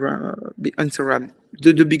Instagram,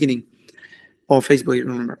 the beginning, or Facebook, I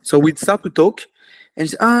don't remember. So we start to talk, and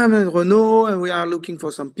she said, I'm at Renault, and we are looking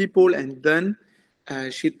for some people. And then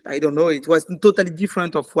I don't know, it was totally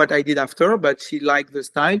different of what I did after, but she liked the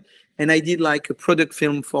style. And I did like a product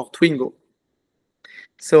film for Twingo.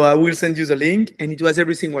 So I will send you the link, and it was,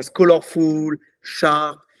 everything was colorful,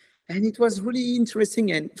 sharp, and it was really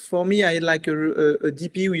interesting. And for me, I had like a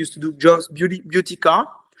DP who used to do just beauty car.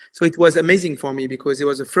 So it was amazing for me because it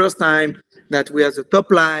was the first time that we had the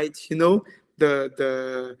top light, you know,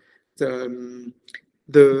 the you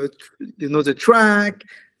know, the track,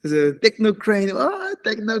 the techno crane, you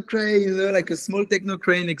know, like a small techno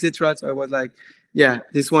crane, etc. So I was like, yeah,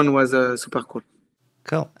 this one was super cool.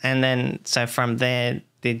 Cool. And then, so from there,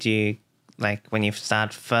 did you, like, when you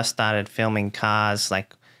first started filming cars,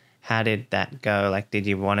 like, how did that go? Like, did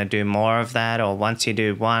you want to do more of that? Or once you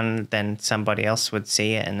do one, then somebody else would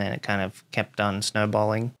see it, and then it kind of kept on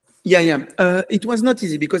snowballing? Yeah. It was not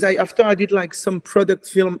easy because after I did like some product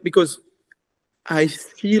film, because I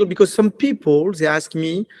feel, because some people, they ask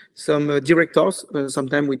me, some directors,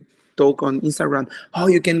 sometimes we talk on Instagram, how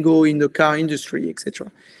you can go in the car industry,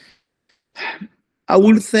 etc. I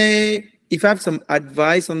would say, if I have some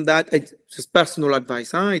advice on that, it's just personal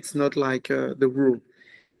advice. It's not like the rule.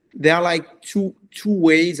 There are like two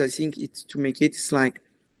ways, I think, it's to make it. It's like,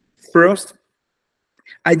 first,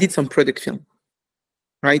 I did some product film,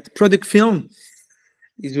 right? Product film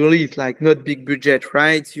is really, it's like not big budget,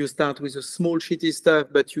 right? You start with a small shitty stuff,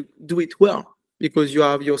 but you do it well because you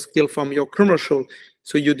have your skill from your commercial,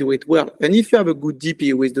 so you do it well. And if you have a good DP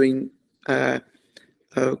who is doing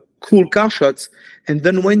cool car shots, and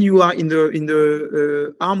then when you are in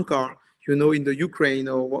the arm car, you know, in the Ukraine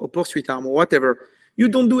or pursuit arm or whatever, you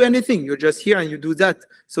don't do anything. You're just here and you do that.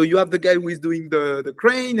 So you have the guy who is doing the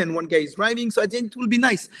crane, and one guy is driving. So at the end, it will be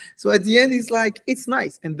nice. So at the end, it's like, it's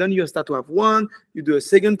nice. And then you start to have one, you do a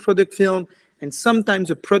second product film, and sometimes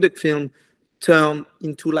a product film turn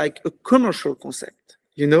into like a commercial concept,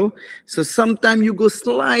 you know? So sometimes you go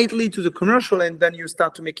slightly to the commercial, and then you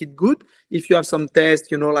start to make it good. If you have some tests,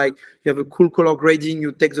 you know, like you have a cool color grading,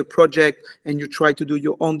 you take the project and you try to do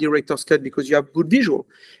your own director's cut because you have good visual.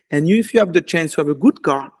 And if you have the chance to have a good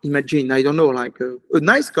car, imagine, I don't know, like a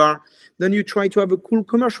nice car, then you try to have a cool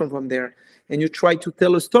commercial from there, and you try to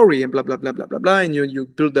tell a story and blah, blah, blah, blah, blah, blah, and you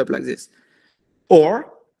build up like this.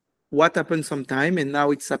 Or what happens sometime, and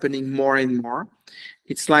now it's happening more and more,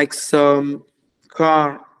 it's like some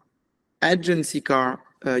car agency car,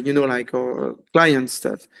 you know, like, or client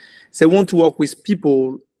stuff. They want to work with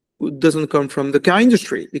people who doesn't come from the car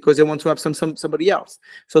industry because they want to have somebody else.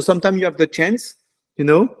 So sometimes you have the chance, you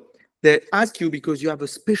know, they ask you because you have a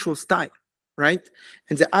special style, right?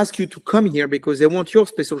 And they ask you to come here because they want your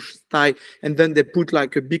special style, and then they put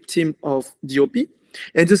like a big team of DOP.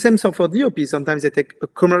 And the same for DOP. Sometimes they take a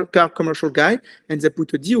car commercial guy and they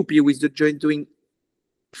put a DOP with the joint doing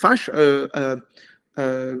fashion,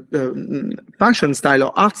 fashion style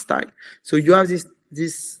or art style. So you have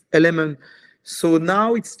this element. So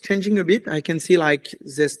now it's changing a bit. I can see like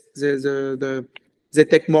this, they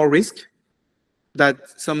take more risk that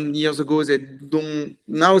some years ago they don't.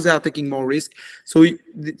 Now they are taking more risk. So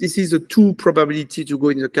this is a two probability to go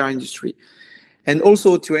in the car industry. And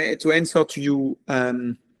also to answer to you,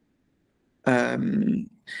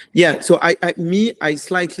 yeah. So I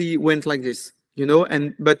slightly went like this. you know.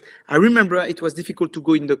 But I remember it was difficult to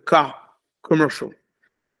go in the car commercial.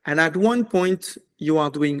 And at one point, you are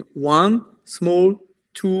doing 1, small,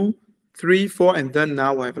 2, 3, 4, and then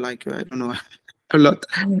now I have like, I don't know, a lot.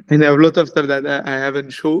 And I have a lot of stuff that I haven't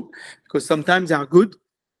shown because sometimes they are good,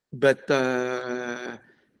 but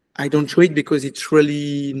I don't show it because it's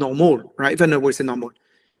really normal, right? Even I will say normal.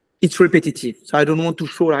 It's repetitive. So I don't want to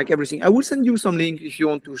show like everything. I will send you some link if you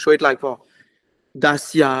want to show it like for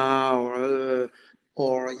Dacia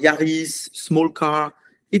or Yaris, small car.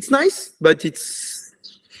 It's nice, but it's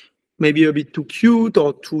maybe a bit too cute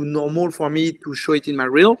or too normal for me to show it in my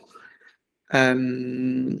reel.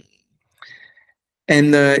 And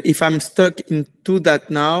if I'm stuck into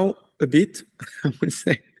that now a bit, I would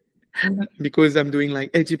say, because I'm doing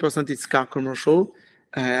like 80% it's car commercial.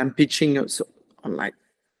 I'm pitching on like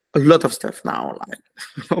a lot of stuff now, like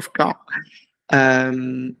of car.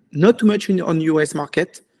 Not too much on US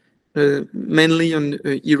market, mainly on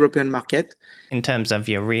European market. In terms of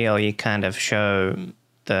your reel, you kind of show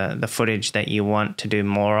the footage that you want to do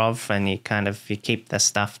more of, and you keep the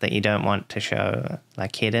stuff that you don't want to show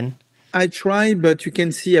like hidden. I try, but you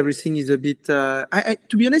can see everything is a bit. To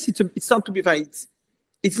be honest, it's not to be fine.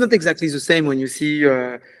 It's not exactly the same when you see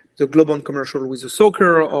the Global commercial with the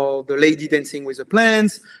soccer, or the lady dancing with the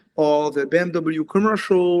plants, or the BMW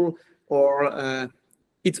commercial, or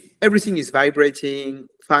everything is vibrating,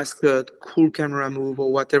 fast cut, cool camera move,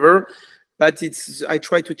 or whatever. But I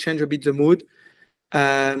try to change a bit the mood.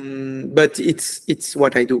 But it's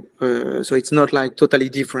what I do. So it's not like totally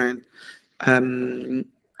different.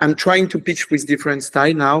 I'm trying to pitch with different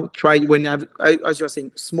style now. Try when as you're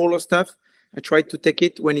saying, smaller stuff. I try to take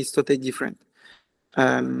it when it's totally different.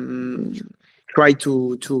 Try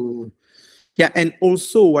to yeah. And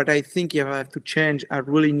also what I think if I have to change, I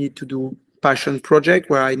really need to do passion project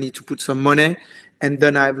where I need to put some money, and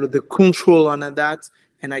then I have the control on that,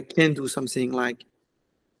 and I can do something like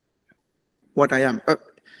what I am.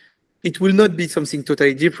 It will not be something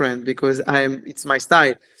totally different because it's my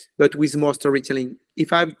style, but with more storytelling.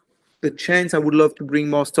 If I have the chance, I would love to bring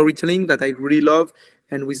more storytelling that I really love,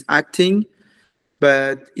 and with acting,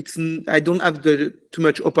 but I don't have too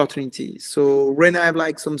much opportunity. So when I have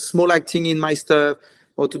like some small acting in my stuff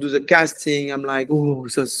or to do the casting, I'm like, oh,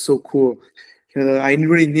 that's so cool. You know, I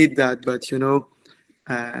really need that, but you know,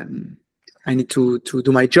 I need to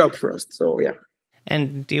do my job first. So yeah.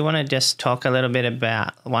 And do you want to just talk a little bit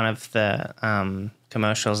about one of the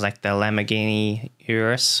commercials, like the Lamborghini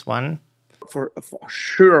Urus one? For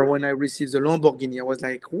sure, when I received the Lamborghini, I was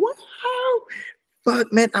like, wow.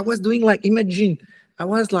 But man, I was doing like, imagine, I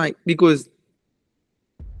was like, because,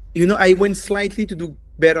 you know, I went slightly to do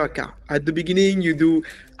better car. At the beginning,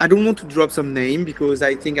 I don't want to drop some name because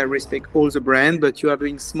I think I respect all the brand, but you are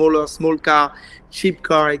doing small car, cheap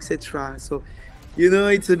car, etc. So, you know,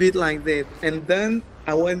 it's a bit like that. And then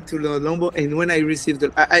I went to the Lambo, and when I received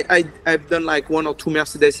I've done like 1 or 2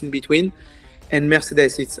 Mercedes in between, and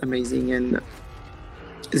Mercedes, it's amazing. And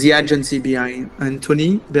the agency behind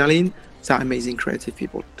Anthony Berlin, they're amazing creative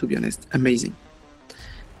people, to be honest, amazing.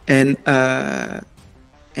 And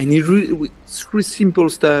it's really simple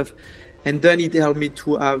stuff. And then it helped me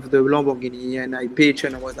to have the Lamborghini, and I pitched,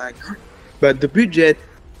 and I was like, but the budget,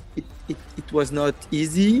 it was not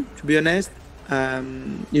easy, to be honest.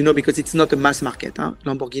 You know, because it's not a mass market, huh?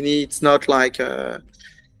 Lamborghini, it's not like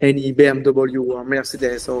any BMW or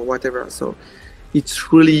Mercedes or whatever. So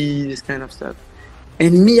it's really this kind of stuff.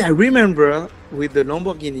 And me, I remember with the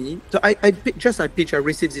Lamborghini, so I pitched, I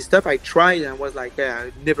received this stuff, I tried, and I was like, yeah,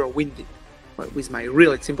 I never win it. But with my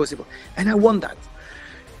reel, it's impossible. And I won that.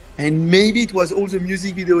 And maybe it was all the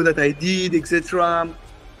music video that I did, etc.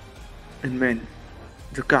 And man,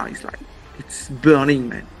 the car is like, it's burning,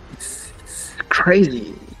 man. It's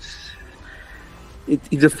crazy. It's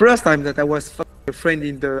the first time that I was a friend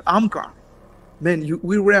in the arm car. Man,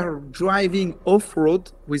 we were driving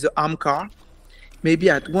off-road with the arm car, maybe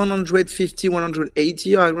at 150,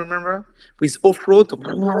 180, I remember, with off-road,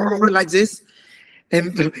 like this.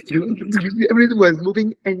 And everything was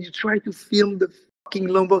moving, and you try to film the fucking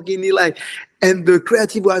Lamborghini, like, and the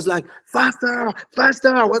creative was like, faster,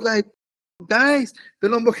 faster. I was like, guys, the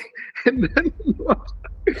Lamborghini. And then,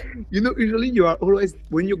 you know, usually you are always,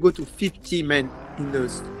 when you go to 50 men in the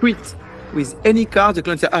street with any car, the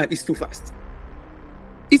client says, it's too fast.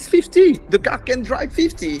 It's 50. The car can drive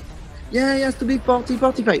 50. Yeah, it has to be 40,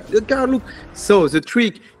 45. The car look. So the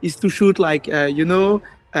trick is to shoot like,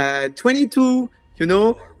 22, you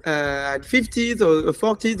know, at 50s or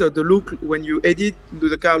 40s, or the look when you edit, do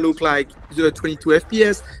the car look like the 22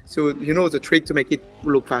 FPS. So, you know, the trick to make it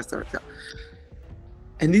look faster.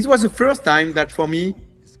 And this was the first time that for me,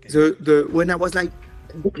 The when I was like,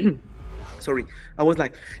 sorry, I was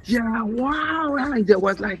like, yeah, wow, and that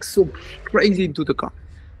was like so crazy into the car.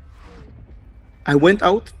 I went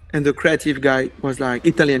out, and the creative guy was like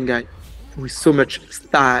Italian guy with so much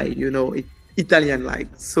style, Italian, like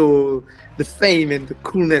so the fame and the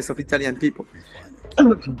coolness of Italian people.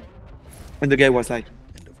 And the guy was like,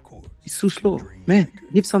 "It's so slow, man.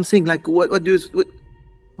 Give something like what do you?" What?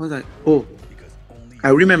 I was like, "Oh, I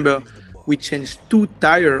remember we changed two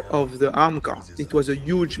tires of the arm car. It was a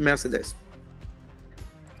huge Mercedes.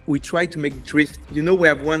 We tried to make drift. We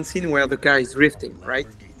have one scene where the car is drifting, right?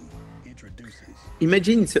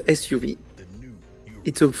 Imagine it's a SUV.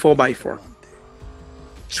 It's a 4x4.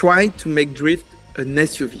 Try to make drift an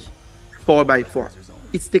SUV, 4x4.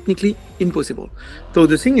 It's technically impossible. So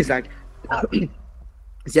the thing is like, the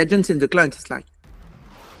agency and the client is like,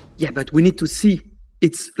 yeah, but we need to see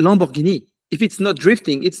it's Lamborghini. If it's not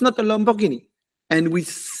drifting, it's not a Lamborghini. And we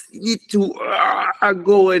need to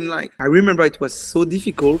go and like, I remember it was so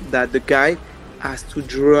difficult that the guy has to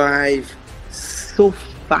drive so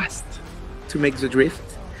fast to make the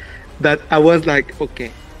drift that I was like,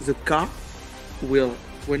 okay, the car will,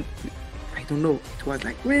 when, I don't know, it was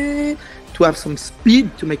like, to have some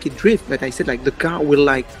speed to make it drift. But I said like, the car will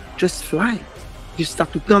like just fly. You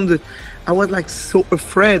start to turn I was like so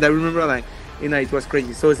afraid. I remember like, it was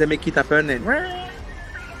crazy. So they make it happen and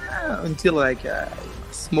until like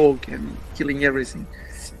smoke and killing everything.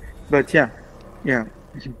 But yeah,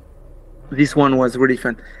 this one was really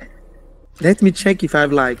fun. Let me check if I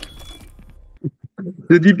have like,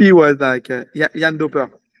 the DP was like Jan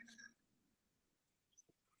Doper.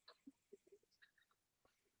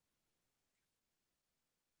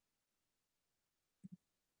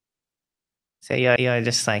 So you're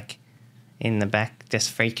just like in the back,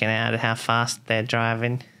 just freaking out at how fast they're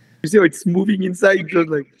driving. You see how it's moving inside, just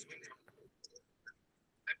like.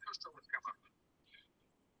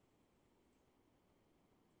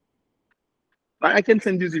 I can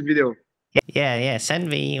send you the video. Yeah. Send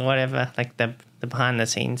me whatever, like the behind the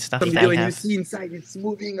scenes stuff. Some video and you see inside it's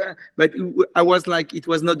moving, but I was like, it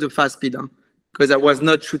was not the fast speed, because I was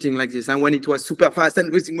not shooting like this. And when it was super fast and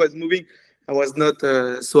everything was moving, I was not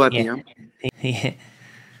so happy.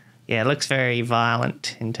 Yeah, it looks very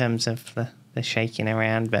violent in terms of the shaking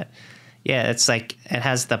around, but yeah, it's like it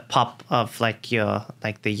has the pop of like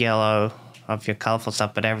the yellow of your colorful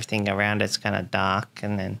stuff, but everything around it's kind of dark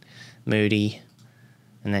and then moody,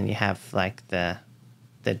 and then you have like the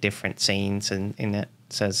different scenes in it.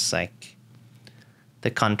 So it's like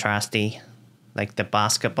the contrasty, like the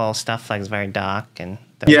basketball stuff, like it's very dark and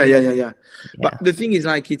yeah. But the thing is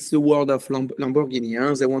like it's the world of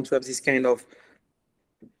Lamborghini. They want to have this kind of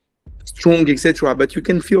strong, etc. But you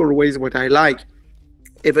can feel always what I like,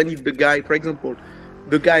 even if the guy, for example,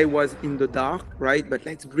 the guy was in the dark, right? But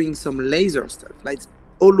let's bring some laser stuff. Like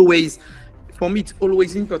always, for me, it's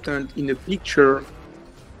always important in a picture.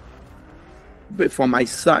 But for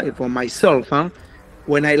myself,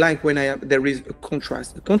 when there is a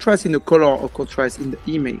contrast in the color or contrast in the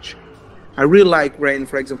image. I really like when,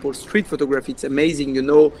 for example, street photography, it's amazing,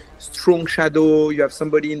 strong shadow, you have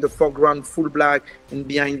somebody in the foreground, full black, and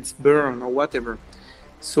behind it's burn or whatever.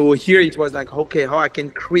 So here it was like, okay, how I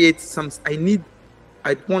can create I need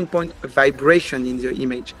at one point a vibration in the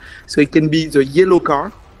image. So it can be the yellow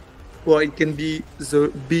car, or it can be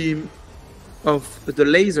the beam of the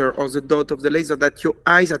laser or the dot of the laser that your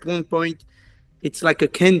eyes at one point, it's like a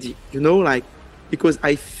candy, like, because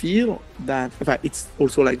I feel that, in fact, it's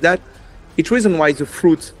also like that. It's reason why the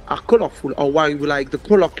fruits are colorful, or why we like the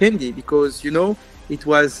color candy, because it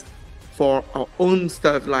was for our own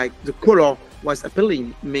stuff, like the color was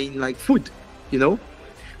appealing, main like food,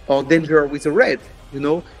 or danger with the red,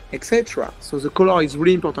 etc. So the color is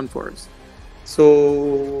really important for us.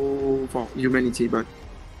 So for humanity, but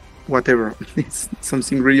whatever, it's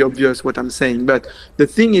something really obvious what I'm saying. But the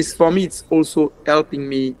thing is, for me, it's also helping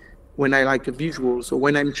me when I like a visual. So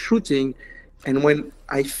when I'm shooting, and when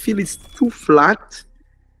I feel it's too flat,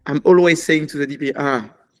 I'm always saying to the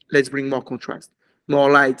DP, let's bring more contrast,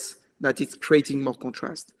 more lights, that it's creating more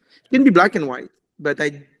contrast. It can be black and white, but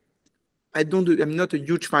I'm not a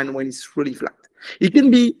huge fan when it's really flat. It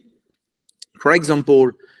can be, for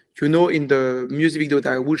example, in the music video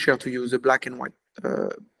that I will share to you, the black and white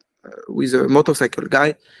with a motorcycle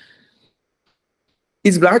guy,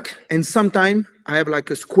 it's black, and sometimes I have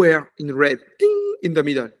like a square in red, ding, in the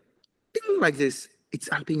middle. Like this, it's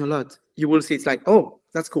helping a lot. You will see it's like, oh,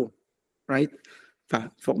 that's cool, right?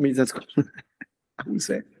 For me, that's cool. I would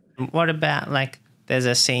say. What about like there's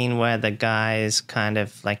a scene where the guy is kind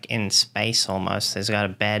of like in space almost. There's got a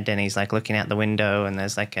bed and he's like looking out the window and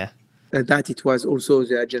there's like a that it was also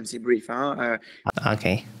the agency brief. Huh?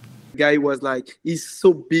 Okay. The guy was like, he's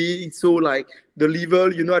so big, so like the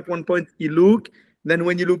level, you know, at one point he look, then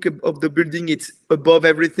when you look up the building, it's above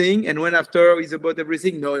everything. And when after he's above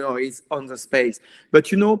everything, no, it's on the space.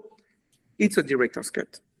 But you know, it's a director's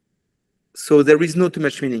cut. So there is no too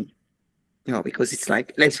much meaning, you know, because it's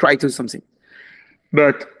like, let's try to do something.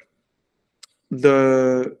 But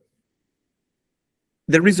there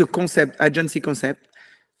is a concept, agency concept,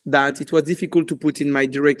 that it was difficult to put in my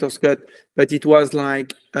director's cut, but it was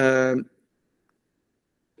like,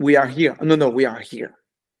 we are here. No, we are here.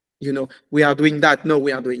 You know, we are doing that. No,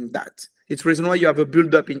 we are doing that. It's the reason why you have a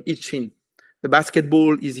build-up in each scene. The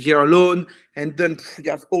basketball is here alone, and then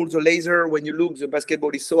you have all the laser. When you look, the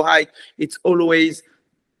basketball is so high. It's always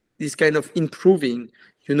this kind of improving.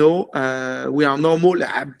 You know, we are normal.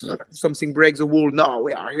 Something breaks the wall. No,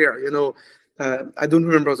 we are here. You know, I don't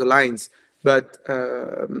remember the lines, but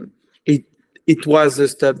it was the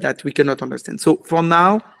stuff that we cannot understand. So for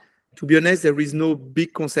now, to be honest, there is no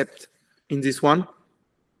big concept in this one.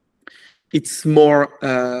 It's more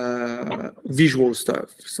visual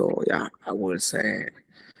stuff. So yeah, I will say,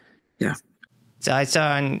 yeah. So I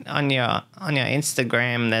saw on your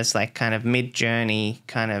Instagram, there's like kind of mid-journey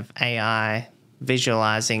kind of AI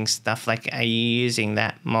visualizing stuff. Like, are you using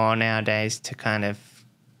that more nowadays to kind of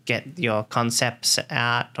get your concepts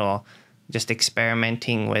out, or just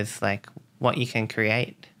experimenting with like what you can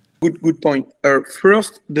create? Good point.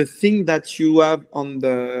 First, the thing that you have on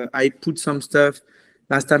I put some stuff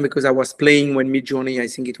last time because I was playing when Midjourney, I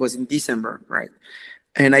think it was in December, right?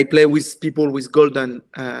 And I play with people with golden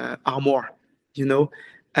armor, you know.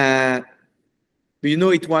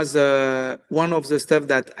 It was one of the stuff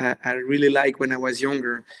that I really like when I was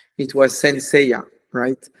younger. It was Senseiya,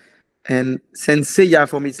 right? And Senseiya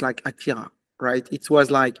for me, it's like Akira, right? It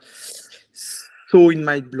was like so in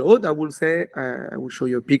my blood, I will say. I will show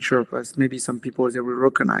you a picture because maybe some people, they will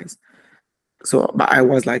recognize. So, but I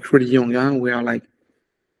was like really young, huh? We are like,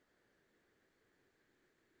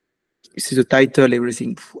 you see the title,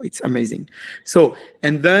 everything. It's amazing. So,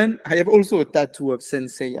 and then I have also a tattoo of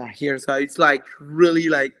Senseiya here. So it's like really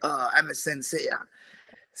like, I'm a Senseiya.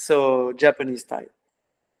 So Japanese style.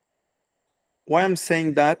 Why I'm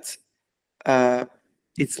saying that,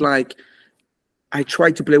 it's like, I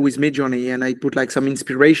try to play with Midjourney and I put like some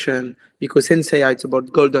inspiration because Senseiya, it's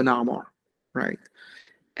about golden armor, right?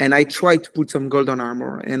 And I tried to put some golden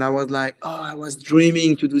armor and I was like, oh, I was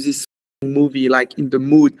dreaming to do this movie, like in the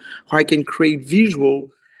mood, how I can create visual.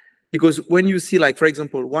 Because when you see, like, for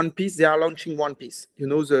example, One Piece, they are launching One Piece, you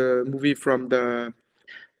know, the movie from the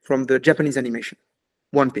Japanese animation,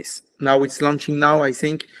 One Piece. Now it's launching now, I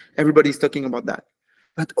think everybody's talking about that.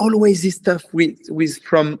 But always this stuff with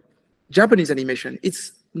from Japanese animation,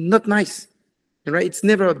 it's not nice, right? It's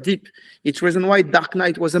never deep. It's the reason why Dark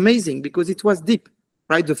Knight was amazing, because it was deep,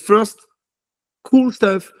 right? The first cool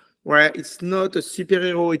stuff where it's not a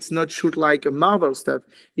superhero, it's not shoot like a Marvel stuff.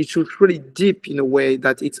 It shoots really deep in a way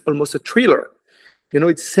that it's almost a thriller. You know,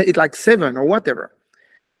 it's like Seven or whatever.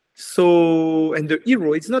 So, and the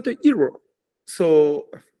hero, it's not a hero. So,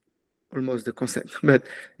 almost the concept. But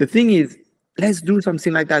the thing is, let's do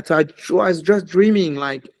something like that. So I was just dreaming,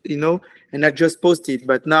 like, you know, and I just posted.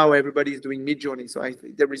 But now everybody is doing Midjourney, so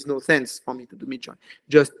there is no sense for me to do Midjourney.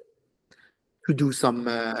 Just to do some,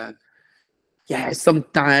 some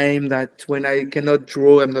time that when I cannot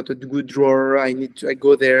draw, I'm not a good drawer. I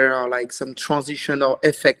go there, or like some transition or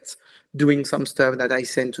effects, doing some stuff that I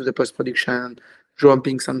send to the post production,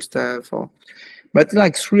 dropping some stuff. But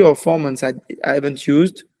like 3 or 4 months I haven't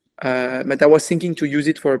used. But I was thinking to use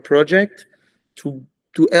it for a project to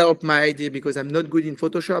help my idea, because I'm not good in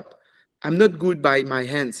Photoshop. I'm not good by my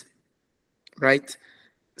hands, right?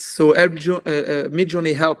 So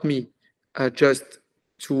Midjourney helped me just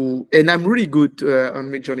to, and I'm really good on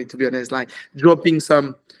Midjourney, to be honest, like dropping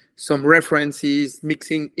some references,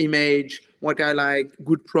 mixing image, what I like,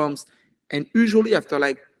 good prompts. And usually after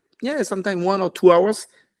like, sometimes 1 or 2 hours,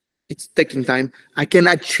 it's taking time, I can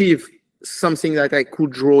achieve something that I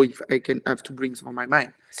could draw if I can have to bring some on my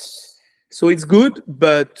mind. So it's good,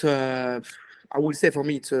 but I would say for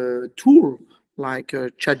me it's a tool, like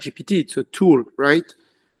ChatGPT. It's a tool, right?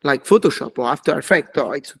 Like Photoshop or After Effects,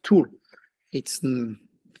 or it's a tool. It's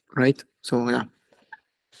right. So yeah.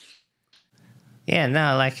 Yeah,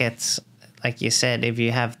 no, like it's like you said, if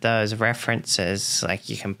you have those references, like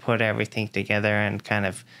you can put everything together and kind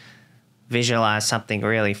of visualize something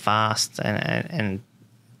really fast. And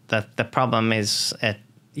the problem is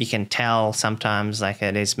you can tell sometimes like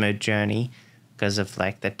it is Midjourney because of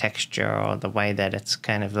like the texture or the way that it's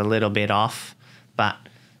kind of a little bit off. But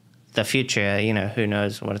the future, you know, who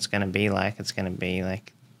knows what it's going to be like. It's going to be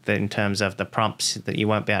like in terms of the prompts that you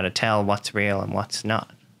won't be able to tell what's real and what's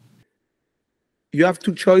not. You have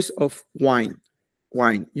two choice of wine.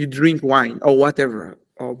 You drink wine or whatever,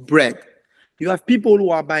 or bread. You have people who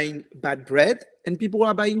are buying bad bread and people who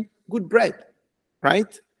are buying good bread,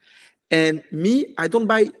 right? And me, I don't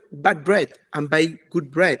buy bad bread. I'm buying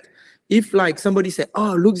good bread. If like somebody say,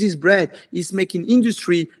 oh, look, this bread is making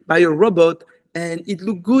industry by a robot and it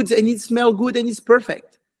look good and it smell good and it's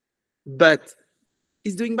perfect, but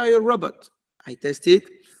it's doing by a robot. I test it.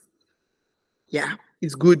 Yeah,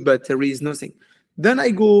 it's good, but there is nothing. Then I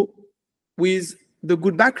go with the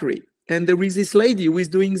good bakery, and there is this lady who is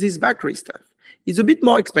doing this bakery stuff. It's a bit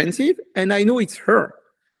more expensive, and I know it's her.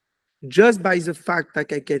 Just by the fact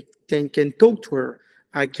that I can talk to her,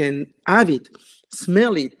 I can have it,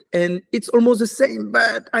 smell it, and it's almost the same,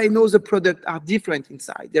 but I know the products are different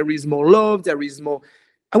inside. There is more love, there is more.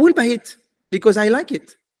 I will buy it because I like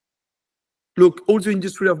it. Look, all the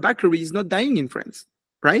industry of bakery is not dying in France,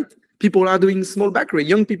 right? People are doing small bakery.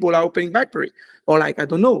 Young people are opening bakery. Or like, I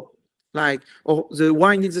don't know, like, or the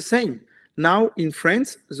wine is the same. Now in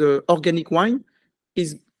France, the organic wine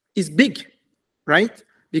is big, right?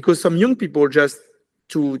 Because some young people just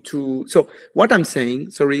so what I'm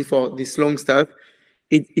saying, sorry for this long stuff,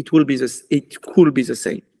 it could be the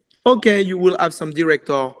same. Okay, you will have some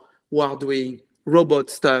director who are doing robot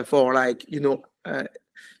stuff or like, you know,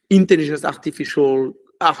 intelligence artificial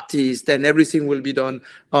artist, and everything will be done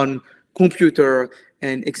on computer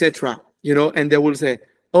and etc. You know, and they will say,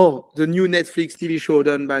 oh, the new Netflix TV show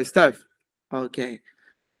done by stuff. Okay.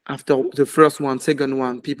 After the first one, second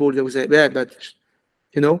one, people they will say, yeah, but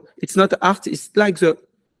you know, it's not art, it's like the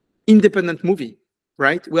independent movie,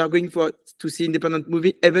 right? We are going to see independent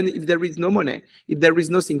movie, even if there is no money, if there is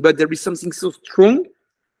nothing, but there is something so strong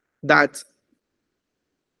that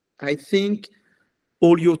I think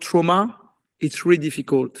all your trauma, it's really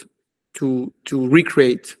difficult to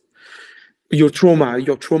recreate your trauma.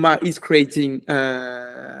 Your trauma is creating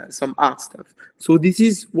some art stuff. So this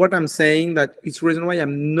is what I'm saying, that it's the reason why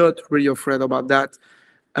I'm not really afraid about that,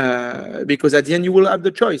 because at the end you will have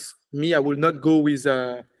the choice. Me, I will not go with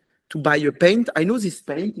to buy a paint. I know this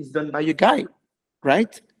paint is done by a guy,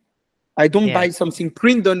 right? I don't buy something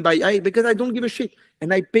print done by I, because I don't give a shit,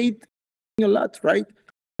 and I paid a lot, right?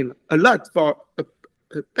 A lot for a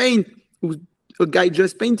paint a guy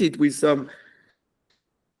just painted with some,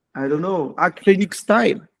 I don't know, acrylic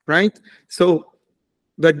style, right? So,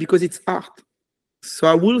 but because it's art. So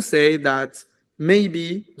I will say that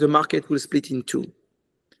maybe the market will split in two,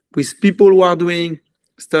 with people who are doing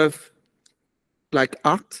stuff like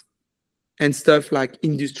art and stuff like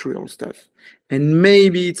industrial stuff. And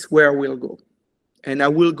maybe it's where we'll go. And I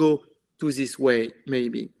will go to this way,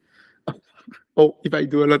 maybe. Oh, if I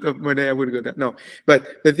do a lot of money, I will go there. No,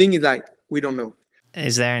 but the thing is, like, we don't know.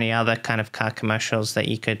 Is there any other kind of car commercials that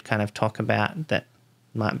you could kind of talk about that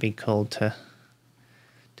might be cool to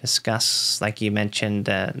discuss? Like you mentioned,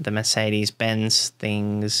 the Mercedes-Benz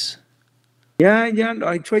things. Yeah.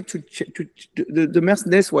 I tried to the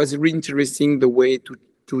Mercedes was really interesting, the way to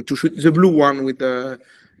shoot the blue one with a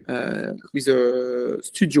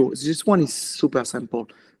studio. This one is super simple.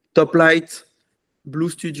 Top light, blue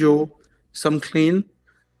studio, some clean.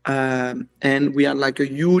 And we had like a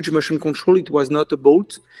huge motion control. It was not a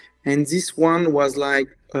bolt, and this one was like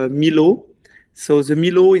a Milo. So the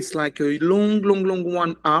Milo is like a long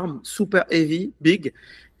one arm, super heavy, big,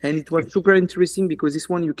 and it was super interesting because this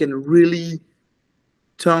one you can really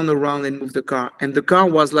turn around and move the car, and the car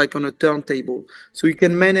was like on a turntable, so you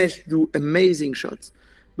can manage to do amazing shots.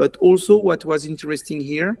 But also, what was interesting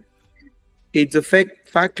here, it's the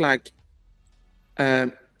fact like.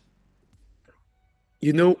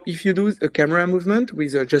 You know, if you do a camera movement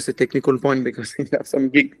with just a technical point, because you have some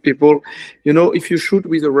geek people, you know, if you shoot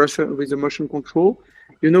with a motion control,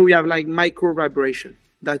 you know, we have like micro vibration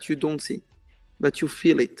that you don't see, but you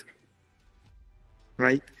feel it,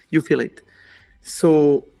 right? You feel it.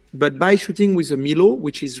 So, but by shooting with a Milo,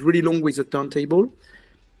 which is really long with a turntable,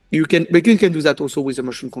 you can do that also with a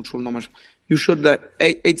motion control. Normal. You shot that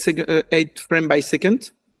 8 frame by second,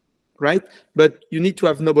 right? But you need to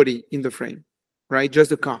have nobody in the frame. Right, just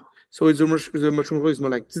the car. So the motion control is more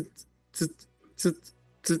like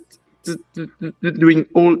doing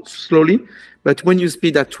all slowly. But when you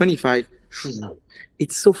speed at 25,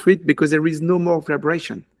 it's so fluid because there is no more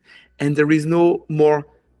vibration and there is no more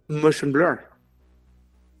motion blur.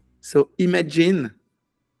 So imagine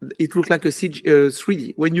it looks like a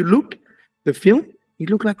 3D. When you look the film, it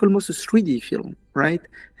looks like almost a 3D film, right?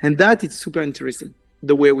 And that is super interesting,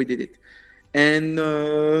 the way we did it. And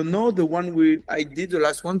no, the one I did, the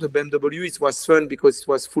last one, the BMW, it was fun because it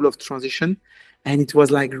was full of transition, and it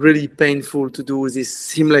was like really painful to do this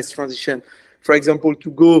seamless transition. For example,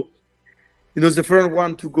 to go, the first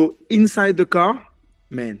one to go inside the car,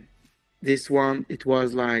 man, this one, it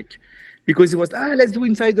was like, because it was, let's do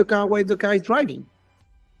inside the car while the car is driving,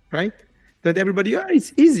 right? That everybody,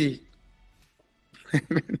 it's easy.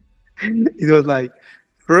 It was like,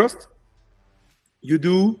 first, you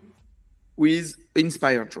do with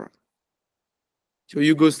inspired drone. So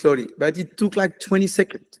you go slowly, but it took like 20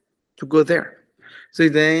 seconds to go there. So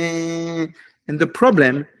then, and the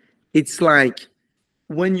problem, it's like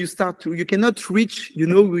when you start to, you cannot reach,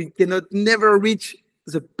 we cannot never reach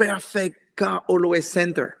the perfect car always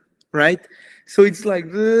center, right? So it's like,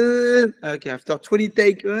 okay, after 20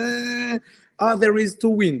 take, there is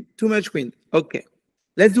too much wind. Okay,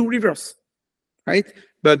 let's do reverse, right?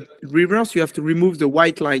 But reverse, you have to remove the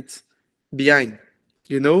white light behind,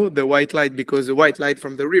 the white light, because the white light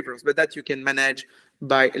from the reverse, but that you can manage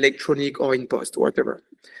by electronic or in post, whatever.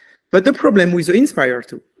 But the problem with the Inspire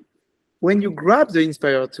 2, when you grab the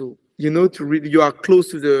Inspire 2, you are close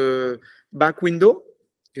to the back window,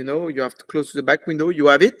 you have to close to the back window, you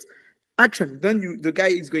have it, action. Then the guy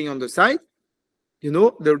is going on the side,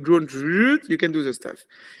 the drone, you can do the stuff.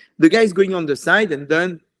 The guy is going on the side, and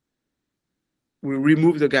then we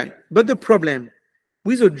remove the guy. But the problem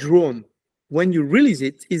with a drone, when you release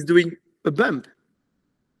it, is doing a bump.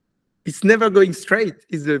 It's never going straight.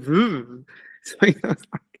 It's a so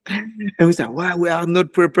and we said, wow, we are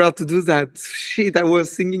not prepared to do that. Shit, I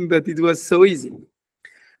was thinking that it was so easy.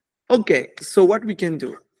 Okay, so what we can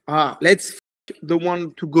do? Let's the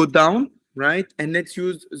one to go down, right? And let's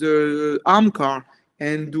use the arm car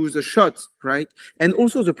and do the shots, right? And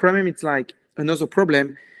also the problem, it's like another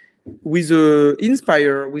problem with the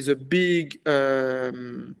Inspire, with a big, I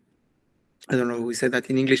don't know, we said that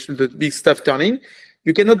in English, the big stuff turning,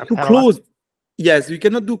 you cannot do close. Yes, you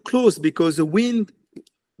cannot do close because the wind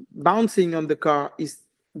bouncing on the car is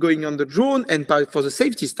going on the drone and for the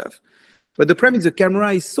safety stuff. But the problem is the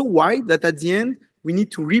camera is so wide that at the end, we need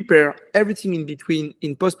to repair everything in between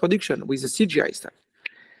in post-production with the CGI stuff.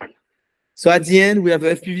 So at the end, we have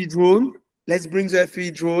a FPV drone. Let's bring the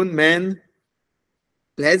FPV drone, man.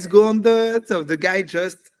 Let's go on so the guy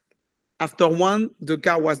just, after the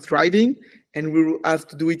car was driving, and we have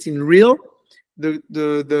to do it in real.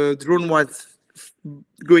 The drone was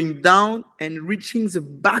going down and reaching the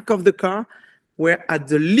back of the car, where at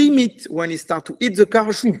the limit, when it starts to hit the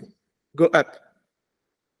car, go up.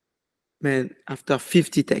 Man, after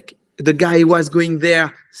 50 take, the guy was going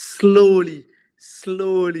there slowly,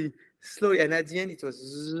 and at the end it was,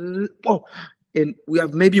 and we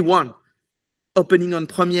have maybe one opening on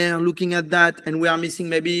Premiere, looking at that, and we are missing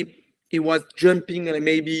maybe, it was jumping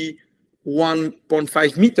maybe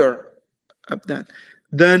 1.5 meter up that.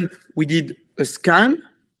 Then we did a scan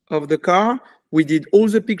of the car, we did all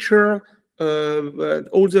the picture,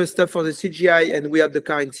 all the stuff for the CGI, and we have the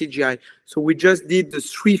car in CGI. So we just did the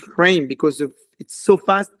 3 frame because it's so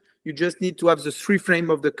fast. You just need to have the 3 frame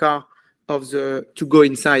of the car to go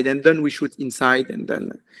inside, and then we shoot inside, and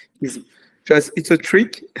then easy. Just it's a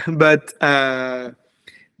trick, but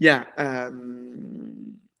yeah.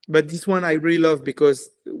 But this one I really love because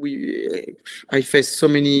I face so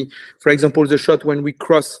many. For example, the shot when we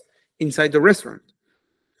cross inside the restaurant.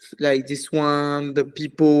 Like this one, the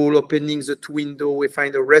people opening the window, we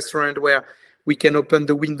find a restaurant where we can open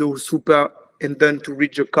the window super, and then to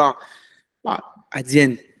reach the car. At the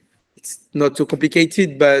end, it's not so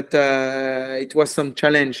complicated, but it was some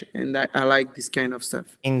challenge, and I like this kind of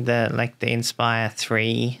stuff. In the Inspire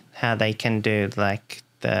 3, how they can do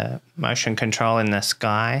the motion control in the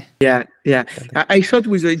sky. Yeah. I shot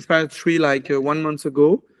with the Inspire 3 1 month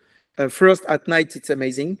ago. First at night, it's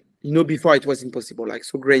amazing. Before it was impossible,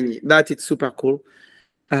 so grainy. That it's super cool.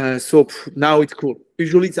 So now it's cool.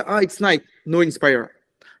 Usually it's night, no Inspire.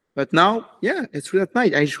 But now, yeah, it's really at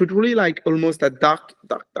night. I shoot really almost at dark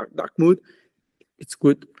mood. It's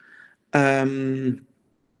good.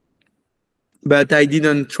 But I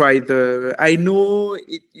didn't try I know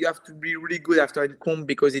you have to be really good after comb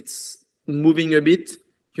because it's moving a bit.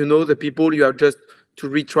 The people, you have just to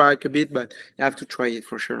retrack a bit, but you have to try it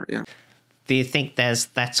for sure, yeah. Do you think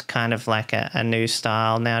that's kind of like a new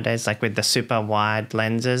style nowadays, with the super wide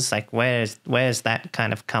lenses? Where's that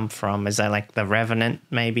kind of come from? Is that the Revenant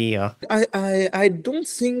maybe? Or I don't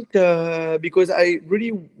think because I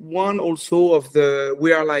really want also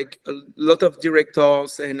we are a lot of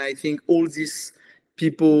directors, and I think all these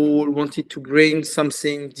people wanted to bring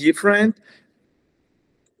something different.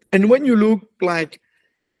 And when you look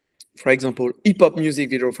for example, hip hop music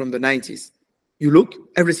video from the 90s, You look,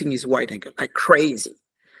 everything is wide angle, like crazy.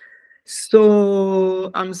 So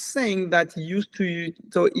I'm saying that used to,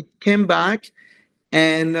 so it came back,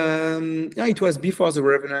 and yeah, it was before the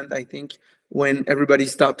Revenant, I think, when everybody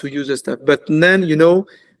started to use the stuff. But then,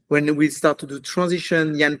 when we start to do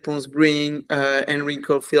transition, Jan Pons bring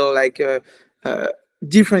Enrico feel like a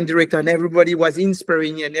different director, and everybody was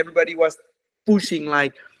inspiring, and everybody was pushing,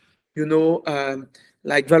 like,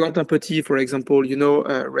 like Valentin Petit, for example,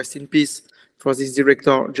 rest in peace for this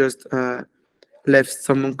director, just left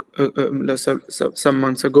some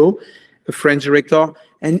months ago, a French director.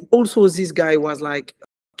 And also this guy was like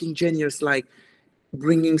fucking genius, like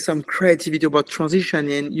bringing some creativity about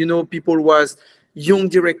transition. And, people was, young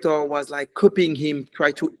director was like copying him,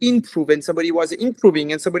 try to improve, and somebody was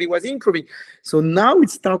improving, and somebody was improving. So now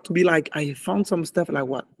it starts to be like, I found some stuff like,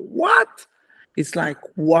 what? It's like,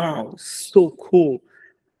 wow, so cool.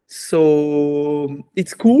 So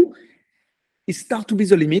it's cool. It starts to be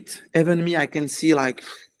the limit. Even me, I can see, like,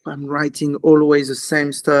 I'm writing always the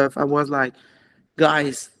same stuff. I was like,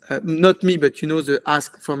 guys, not me, but the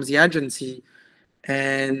ask from the agency,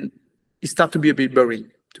 and it starts to be a bit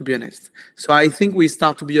boring, to be honest. So I think we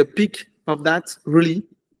start to be a peak of that, really,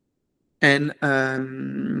 and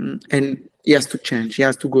he has to change. He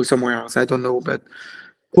has to go somewhere else. I don't know, but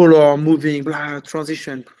color, moving, blah,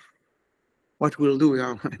 transition. What we'll do,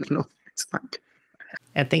 I don't know. It's like,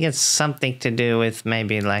 I think it's something to do with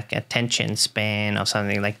maybe like attention span or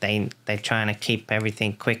something. Like they're trying to keep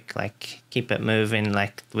everything quick, like keep it moving,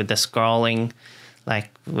 like with the scrolling, like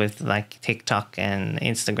with like TikTok and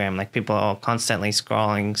Instagram, like people are constantly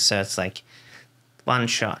scrolling. So it's like one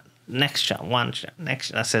shot, next shot, one shot,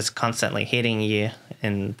 next shot. So it's constantly hitting you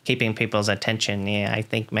and keeping people's attention. Yeah, I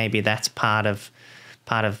think maybe that's part of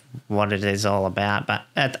what it is all about. But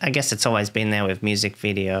I guess it's always been there with music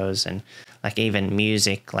videos and like even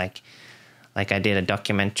music. Like I did a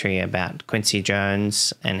documentary about Quincy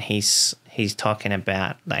Jones, and he's talking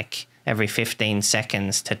about like every 15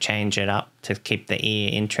 seconds to change it up to keep the ear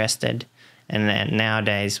interested. And then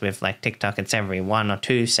nowadays with like TikTok, it's every 1 or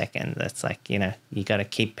 2 seconds. It's like, you got to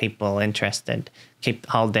keep people interested,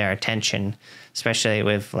 hold their attention, especially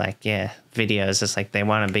with like, videos. It's like they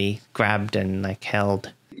want to be grabbed and like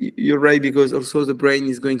held. You're right, because also the brain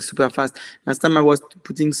is going super fast. Last time I was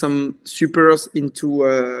putting some supers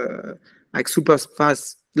into like super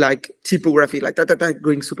fast, like typography, like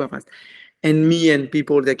going super fast. And me and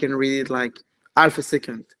people, they can read it like half a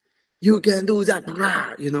second. You can do that,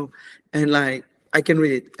 and like I can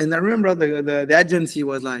read it. And I remember the agency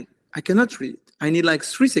was like, I cannot read it. I need like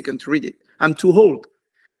 3 seconds to read it. I'm too old.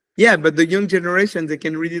 Yeah, but the young generation, they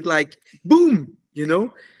can read it like boom,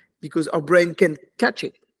 because our brain can catch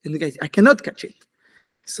it. And the guys, I cannot catch it.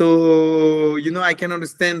 So, I can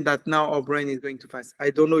understand that now our brain is going too fast. I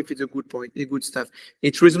don't know if it's a good point, a good stuff.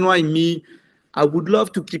 It's reason why I would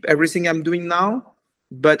love to keep everything I'm doing now,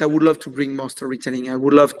 but I would love to bring more storytelling. I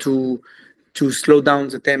would love to slow down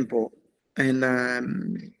the tempo.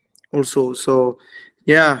 And also, so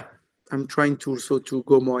yeah, I'm trying to also to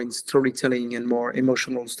go more in storytelling and more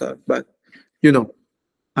emotional stuff. But,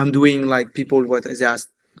 I'm doing like people what they asked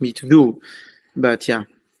me to do. But yeah.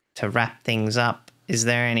 To wrap things up, is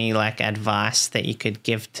there any like advice that you could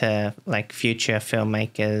give to like future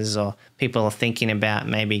filmmakers or people thinking about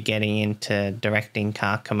maybe getting into directing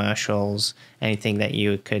car commercials? Anything that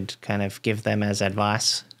you could kind of give them as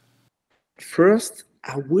advice? First,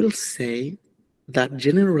 I will say that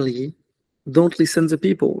generally don't listen to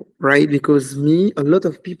people, right? Because a lot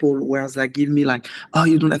of people were like, give me like, oh,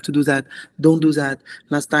 you don't have to do that. Don't do that.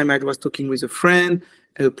 Last time I was talking with a friend,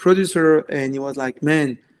 a producer, and he was like,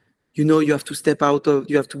 man, you have to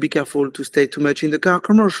you have to be careful to stay too much in the car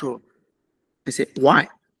commercial. I say, why?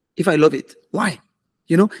 If I love it, why?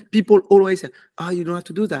 People always say, oh, you don't have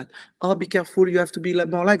to do that. Oh, be careful. You have to be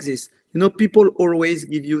more like this. People always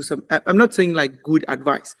give you some, I'm not saying like good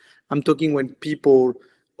advice. I'm talking when people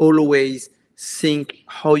always think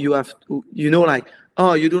how you have to, like,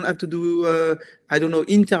 oh, you don't have to do, I don't know,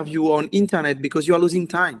 interview on internet because you are losing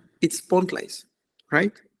time. It's pointless,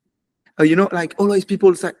 right? Like always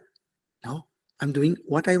people say, no, I'm doing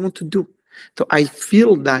what I want to do. So I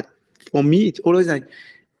feel that for me, it's always like,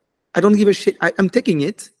 I don't give a shit. I'm taking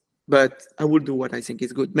it, but I will do what I think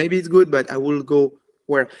is good. Maybe it's good, but I will go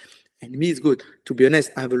where, and me, it's good. To be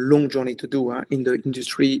honest, I have a long journey to do in the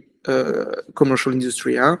industry, commercial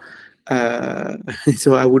industry.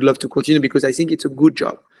 So I would love to continue because I think it's a good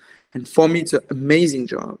job. And for me, it's an amazing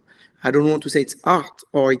job. I don't want to say it's art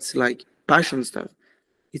or it's like passion stuff.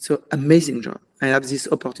 It's an amazing job. I have this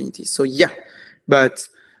opportunity. So but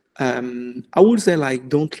I would say like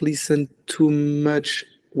don't listen too much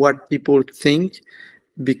what people think,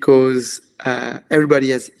 because everybody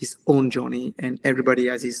has his own journey and everybody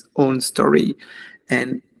has his own story,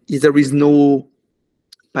 and there is no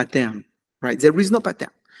pattern, right? There is no pattern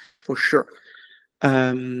for sure.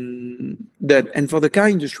 And for the car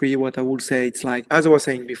industry, what I would say, it's like, as I was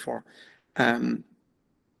saying before,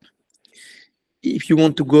 if you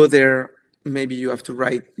want to go there, maybe you have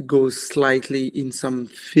to go slightly in some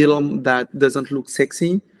film that doesn't look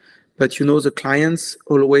sexy. But the clients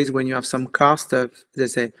always, when you have some car stuff, they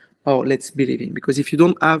say, oh, let's believe in. Because if you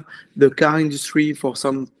don't have the car industry for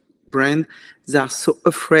some brand, they are so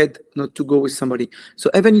afraid not to go with somebody. So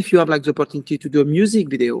even if you have like the opportunity to do a music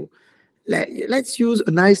video, let's use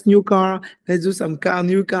a nice new car. Let's do some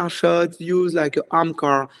new car shots. Use like an arm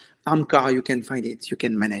car. Arm car, you can find it. You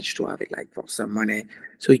can manage to have it like for some money,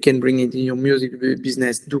 so you can bring it in your music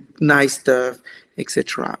business, do nice stuff,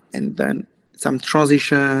 etc. And then some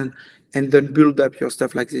transition, and then build up your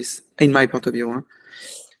stuff like this. In my point of view, huh?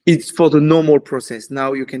 It's for the normal process.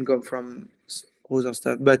 Now you can go from other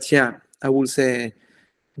stuff, but yeah, I would say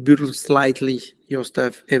build slightly your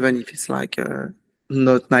stuff, even if it's like a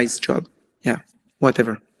not nice job. Yeah,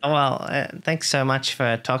 whatever. Well, thanks so much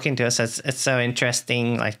for talking to us. It's so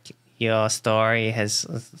interesting. Like, your story has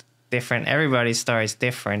different. Everybody's story is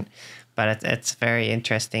different, but it's very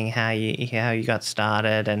interesting how you got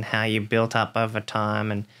started and how you built up over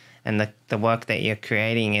time, and the work that you're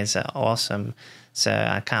creating is awesome. So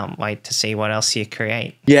I can't wait to see what else you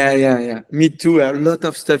create. Yeah. Me too. A lot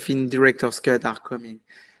of stuff in director's cut are coming.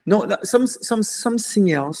 No,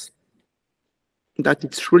 something else that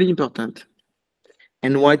it's really important,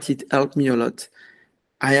 and what it helped me a lot.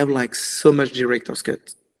 I have like so much director's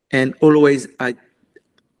cut, and always I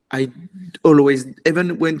always,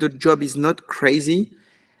 even when the job is not crazy,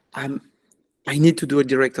 I need to do a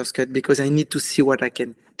director's cut because I need to see what I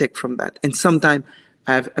can take from that. And sometimes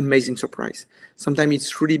I have amazing surprise. Sometimes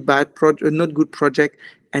it's really bad project, not good project,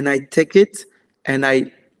 and I take it and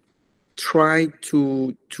I try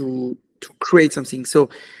to create something. So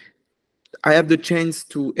I have the chance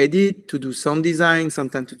to edit, to do sound design,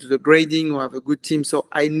 sometimes to do the grading, or have a good team. So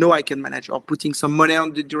I know I can manage, or putting some money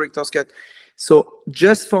on the director's cut. So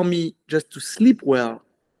just for me, just to sleep well,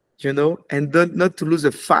 and not to lose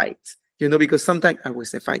a fight, because sometimes I will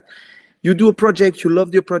say fight. You do a project, you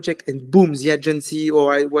love your project, and boom, the agency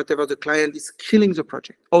or whatever, the client is killing the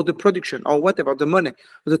project, or the production, or whatever, the money,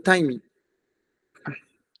 or the timing,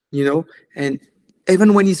 and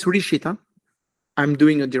even when it's really shit, I'm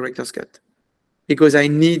doing a director's cut because I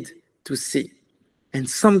need to see. And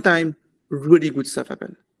sometimes really good stuff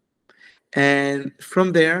happen. And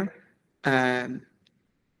from there,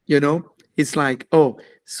 it's like, oh,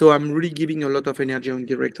 so I'm really giving a lot of energy on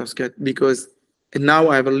director's cut, because now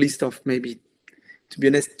I have a list of maybe, to be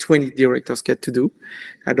honest, 20 director's cut to do.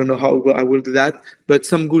 I don't know how I will do that, but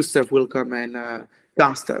some good stuff will come, and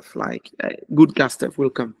car stuff, like good car stuff will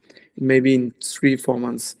come maybe in 3-4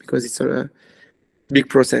 months, because it's a big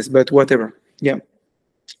process, but whatever. Yeah.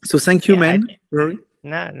 So thank you, man. Rory.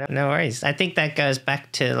 No worries. I think that goes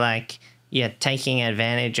back to like, taking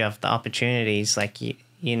advantage of the opportunities. Like,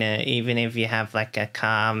 even if you have like a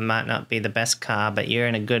car, might not be the best car, but you're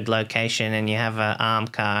in a good location and you have an arm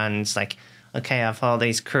car, and it's like, okay, I've all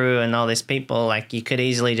these crew and all these people. Like, you could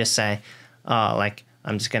easily just say, oh, like,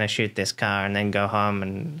 I'm just going to shoot this car and then go home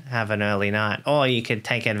and have an early night. Or you could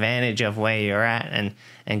take advantage of where you're at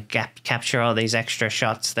and capture all these extra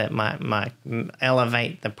shots that might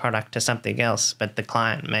elevate the product to something else, but the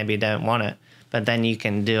client maybe don't want it. But then you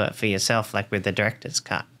can do it for yourself, like with the director's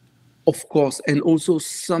cut. Of course. And also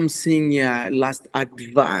something, last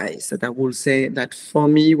advice that I will say, that for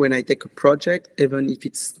me, when I take a project, even if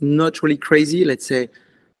it's not really crazy, let's say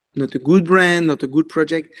not a good brand, not a good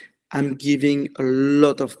project, I'm giving a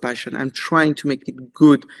lot of passion. I'm trying to make it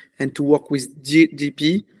good, and to work with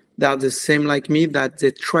DP that are the same like me, that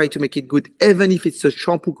they try to make it good, even if it's a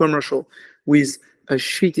shampoo commercial with a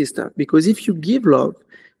shitty stuff. Because if you give love,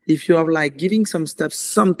 if you are like giving some stuff,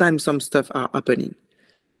 sometimes some stuff are happening.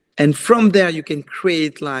 And from there, you can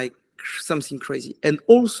create like something crazy. And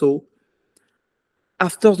also,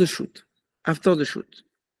 after the shoot,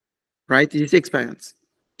 right, this experience,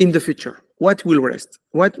 in the future, what will rest?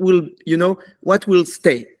 What will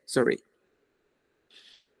stay? Sorry.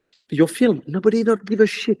 Your film, nobody don't give a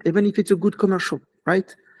shit, even if it's a good commercial,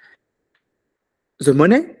 right? The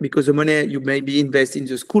money, because the money you maybe invest in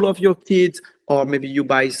the school of your kids, or maybe you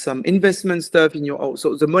buy some investment stuff in your own.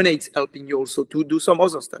 So the money is helping you also to do some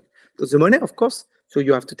other stuff. So the money, of course, so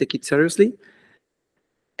you have to take it seriously.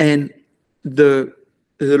 And the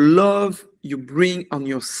love you bring on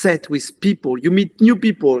your set with people, you meet new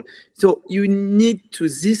people. So you need to,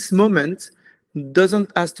 this moment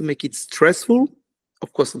doesn't ask to make it stressful.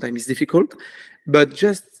 Of course, sometimes it's difficult, but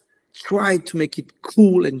just try to make it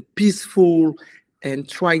cool and peaceful, and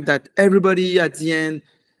try that everybody at the end,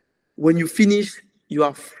 when you finish, you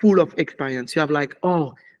are full of experience. You have like,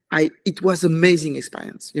 oh, it was amazing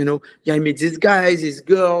experience. You know, yeah, I meet these guys, these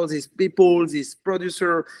girls, these people, this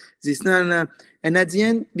producer, this nana. And at the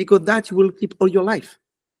end, because that you will keep all your life,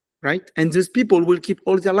 right? And these people will keep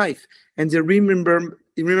all their life. And they remember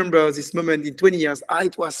this moment in 20 years. Ah,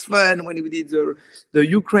 it was fun when we did the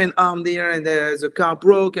Ukraine arm there, and the car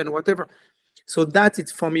broke and whatever. So that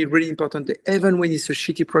is for me really important. Even when it's a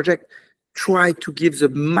shitty project, try to give the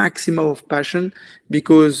maximum of passion,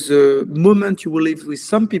 because the moment you will live with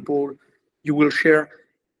some people, you will share.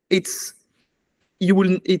 It's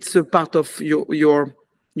a part of your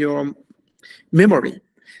memory.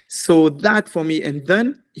 So that for me, and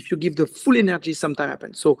then if you give the full energy, sometimes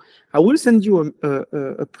happens. So I will send you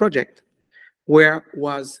a project where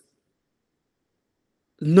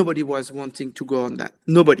nobody was wanting to go on that.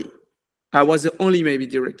 Nobody. I was the only maybe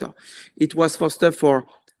director. It was for stuff for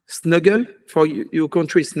Snuggle, for your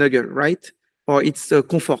country Snuggle, right? Or it's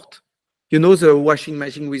Comfort. You know, the washing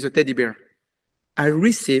machine with a teddy bear. I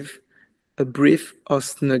received a brief of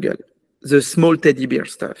Snuggle, the small teddy bear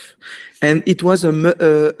stuff. And it was a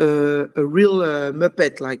real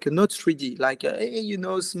Muppet, like not 3D, like,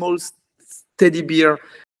 small teddy bear.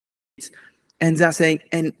 And they're saying,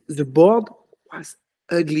 and the board was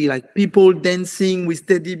ugly, like people dancing with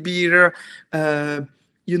teddy bear,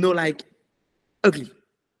 like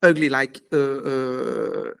ugly, like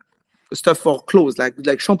stuff for clothes,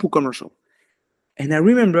 like shampoo commercial. And I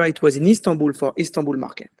remember it was in Istanbul for Istanbul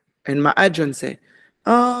market. And my agent said,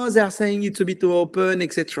 oh, they are saying it's a bit too open,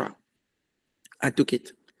 etc. I took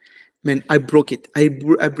it. Man, I broke it. I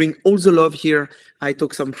bring all the love here. I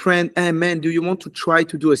talk some friend. Hey, man, do you want to try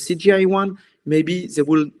to do a CGI one? Maybe they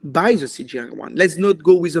will buy the CGI one. Let's not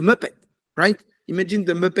go with a Muppet, right? Imagine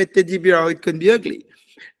the Muppet teddy bear, how it can be ugly,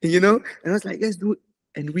 And I was like, let's do it.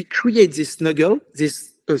 And we create this Snuggle,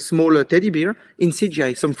 this smaller teddy bear in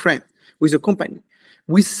CGI, some friend with a company.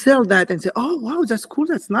 We sell that and say, oh, wow, that's cool,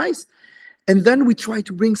 that's nice. And then we try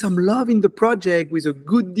to bring some love in the project with a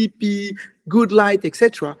good DP, good light,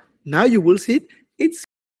 etc. Now you will see it. It's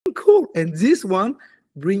cool. And this one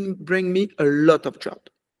bring me a lot of job.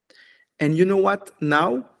 And you know what?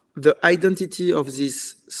 Now the identity of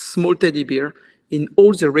this small teddy bear in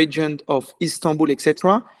all the region of Istanbul,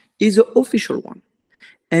 etc., is an official one.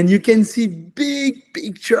 And you can see big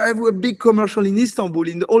picture, I have a big commercial in Istanbul,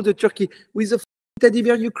 in all the Turkey, with a teddy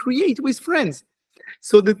bear you create with friends.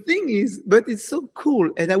 So the thing is, but it's so cool.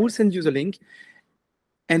 And I will send you the link.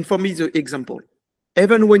 And for me, the example,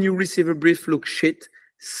 even when you receive a brief look shit,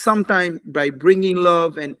 sometimes by bringing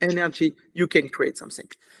love and energy, you can create something.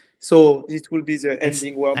 So it will be the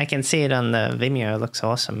ending word. I can see it on the Vimeo. It looks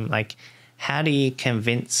awesome. Like, how do you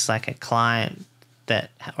convince like a client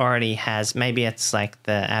that already has, maybe it's like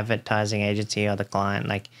the advertising agency or the client,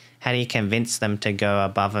 like how do you convince them to go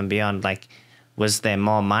above and beyond? Like, was there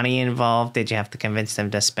more money involved? Did you have to convince them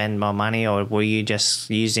to spend more money, or were you just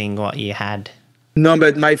using what you had? No,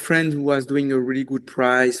 but my friend was doing a really good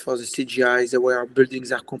price for the CGI. They were building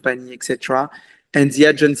their company, etc. And the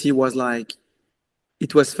agency was like,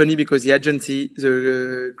 it was funny because the agency,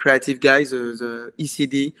 the creative guys, the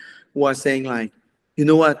ECD, was saying like, you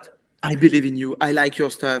know what? I believe in you. I like your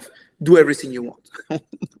stuff. Do everything you want.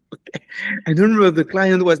 Okay. I don't remember, the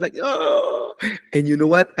client was like, oh. And you know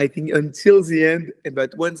what? I think until the end,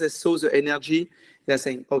 but once they saw the energy, they're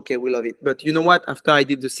saying, okay, we love it. But you know what? After I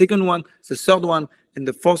did the second one, the third one, and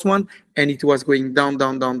the fourth one, and it was going down,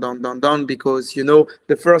 because,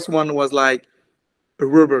 the first one was like a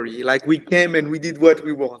robbery. Like we came and we did what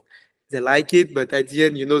we want. They like it, but at the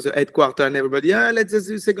end, the headquarters and everybody, let's just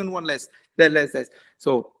do the second one less, then less.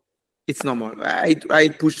 So it's normal. I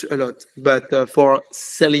push a lot, but for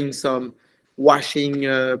selling some washing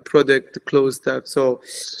product, clothes stuff. So,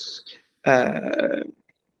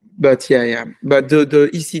 but yeah. But the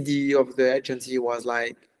ECD of the agency was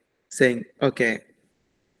like saying, okay,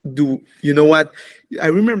 you know what? I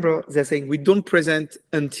remember they're saying we don't present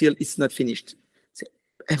until it's not finished.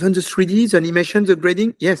 Even the 3D, the animation, the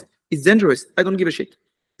grading, yes, it's dangerous. I don't give a shit.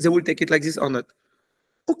 They will take it like this or not.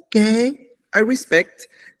 Okay, I respect.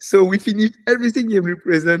 So we finished everything and we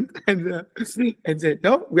present, and say,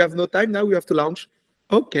 no, we have no time now. We have to launch.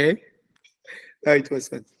 Okay, it was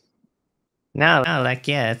fun. No, like,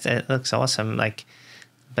 yeah, it looks awesome. Like,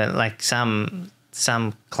 but like some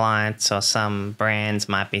some clients or some brands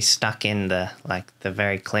might be stuck in the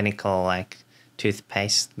very clinical like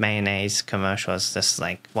toothpaste mayonnaise commercials, just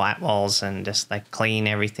like white walls and just like clean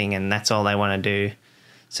everything, and that's all they want to do.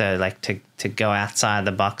 So like to go outside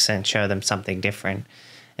the box and show them something different,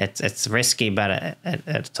 it's risky, but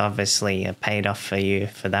it's obviously paid off for you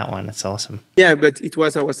for that one. It's awesome. Yeah, but it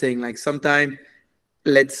was, I was saying, like sometimes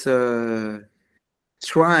let's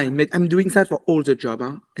try. I'm doing that for all the job,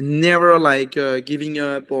 huh? And never like giving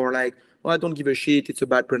up or like, oh, I don't give a shit. It's a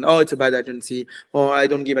bad brand. Oh, it's a bad agency. Or I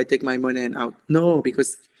don't give. I take my money and out. No,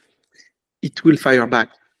 because it will fire back.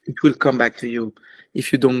 It will come back to you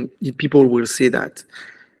if you don't. People will see that.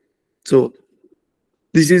 So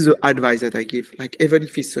this is the advice that I give. Like even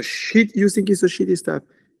if it's a shit, you think it's a shitty stuff,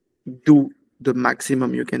 do the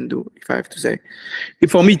maximum you can do. If I have to say, if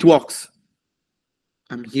for me it works.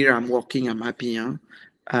 I'm here, I'm working, I'm happy. Huh?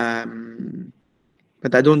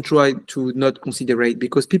 But I don't try to not consider it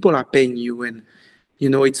because people are paying you, and you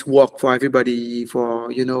know it's work for everybody.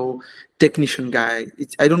 For technician guy,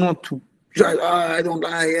 I don't want to. I don't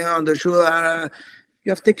like on the show. You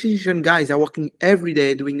have technician guys are working every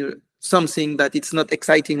day doing something that it's not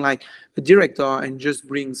exciting like a director, and just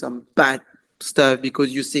bring some bad stuff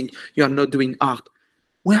because you think you are not doing art.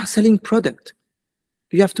 We are selling product.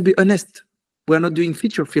 You have to be honest. We're not doing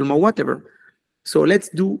feature film or whatever. So let's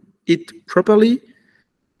do it properly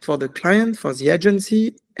for the client, for the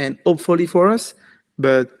agency, and hopefully for us.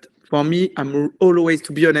 But for me, I'm always,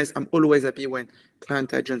 to be honest, I'm always happy when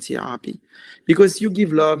client agency are happy. Because you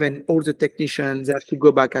give love, and all the technicians have to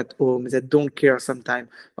go back at home that don't care sometimes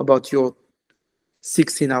about your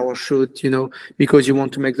 16-hour shoot, because you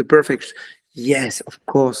want to make the perfect. Yes, of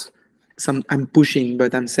course. I'm pushing,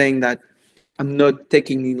 but I'm saying that I'm not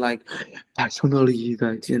taking it like personally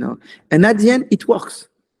that, and at the end it works.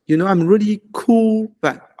 I'm really cool,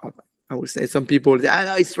 but I would say some people, I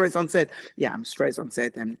know it's stress on set. Yeah, I'm stressed on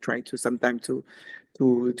set. I'm trying to sometimes to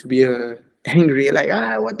be angry, like,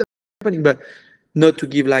 what the happening, but not to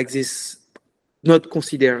give like this, not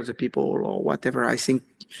consider the people or whatever. I think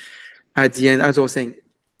at the end, as I was saying,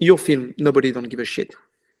 your film, nobody don't give a shit,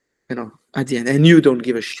 at the end, and you don't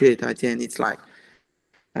give a shit at the end. It's like,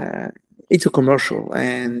 it's a commercial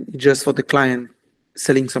and just for the client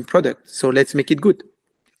selling some product. So let's make it good.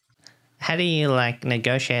 How do you like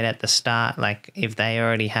negotiate at the start? Like if they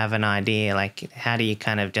already have an idea, like how do you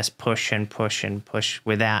kind of just push and push and push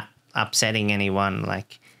without upsetting anyone?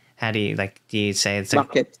 Like how do you say it's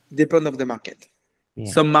market? Depend of the market. Yeah.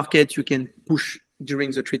 Some market you can push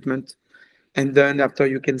during the treatment, and then after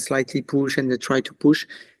you can slightly push and they try to push.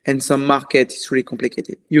 And some market is really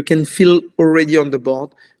complicated. You can feel already on the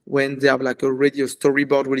board when they have like already a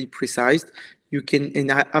storyboard really precise. You can,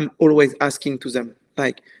 and I'm always asking to them,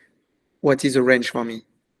 like, what is the range for me?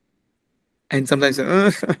 And sometimes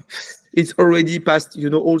it's already past,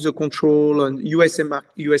 all the control, and US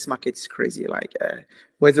market is crazy. Like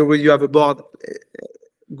whether you have a board,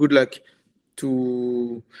 good luck.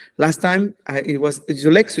 Last time it's the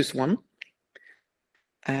Lexus one.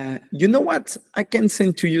 You know what? I can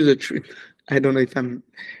send to you I don't know if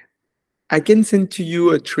I can send to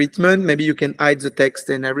you a treatment. Maybe you can hide the text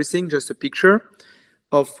and everything, just a picture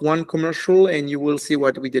of one commercial, and you will see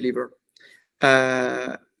what we deliver.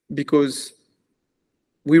 Because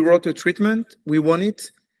we wrote a treatment, we won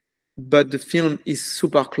it, but the film is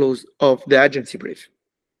super close of the agency brief.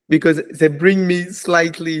 Because they bring me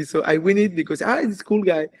slightly, so I win it because, this cool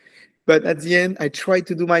guy. But at the end, I tried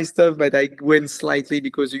to do my stuff, but I went slightly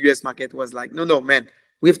because the US market was like, no, man,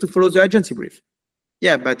 we have to follow the agency brief.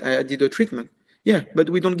 Yeah, but I did a treatment. Yeah, but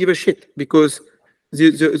we don't give a shit because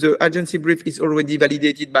the agency brief is already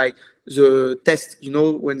validated by the test,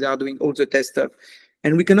 when they are doing all the test stuff.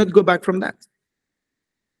 And we cannot go back from that.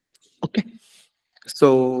 Okay.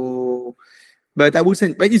 So, but I would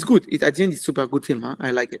say, but it's good. At the end, it's super good film. Huh? I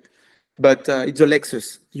like it. But it's a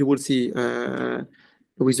Lexus. You will see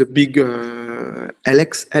with a big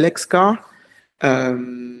LX car.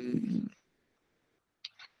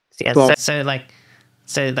 Yeah.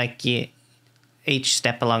 So you, each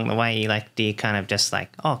step along the way, do you kind of just like,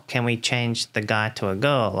 oh, can we change the guy to a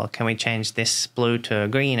girl, or can we change this blue to a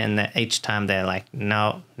green? And each time they're like,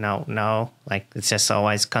 no. Like it's just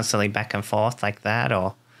always constantly back and forth like that,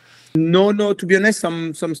 or? No. To be honest,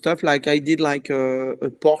 some stuff like I did like a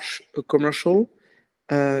Porsche commercial,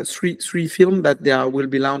 three film that will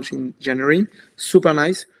be launched in January. Super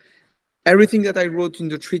nice. Everything that I wrote in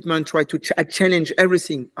the treatment, try to challenge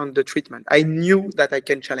everything on the treatment. I knew that I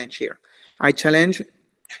can challenge here. I challenged,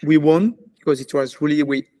 we won because it was really,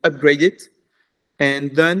 we upgraded.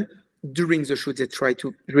 And then during the shoot, they try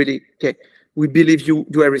to really, okay, we believe you,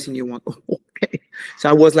 do everything you want. Okay. So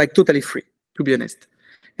I was like totally free, to be honest.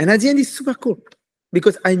 And at the end, it's super cool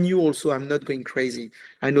because I knew also I'm not going crazy.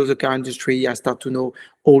 I know the car industry. I start to know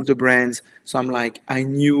all the brands. So I'm like, I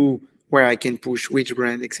knew where I can push which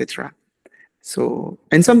brand, etc. So,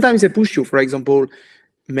 and sometimes they push you. For example,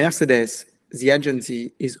 Mercedes, the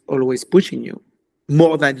agency is always pushing you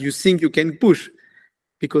more than you think you can push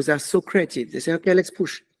because they're so creative. They say, okay, let's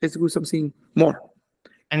push. Let's do something more.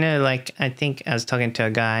 I know, like, I think I was talking to a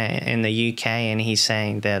guy in the UK and he's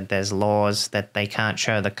saying that there's laws that they can't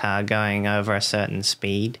show the car going over a certain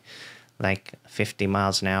speed, like 50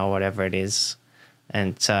 miles an hour, whatever it is,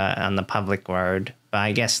 and on the public road. But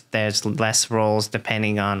I guess there's less rules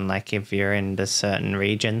depending on, like, if you're in the certain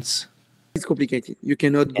regions. It's complicated. You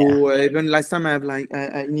cannot go. Even last time,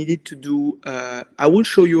 I needed to do. I will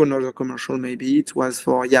show you another commercial. Maybe it was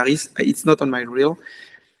for Yaris. It's not on my reel.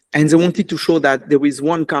 And they wanted to show that there is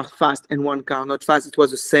one car fast and one car not fast. It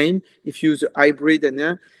was the same if you use a hybrid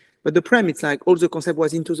and but the problem, it's like all the concept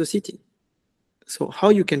was into the city. So how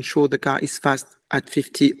you can show the car is fast at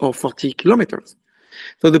 50 or 40 kilometers?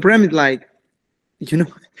 So the problem is like,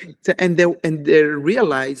 and they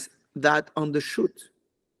realize that on the shoot,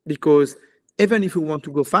 because even if you want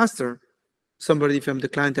to go faster, somebody from the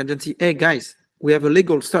client agency, hey guys, we have a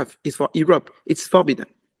legal stuff. It's for Europe. It's forbidden.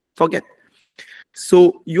 Forget.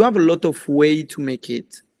 So you have a lot of way to make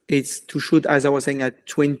it. It's to shoot, as I was saying, at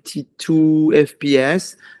 22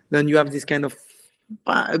 FPS. Then you have this kind of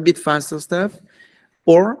a bit faster stuff.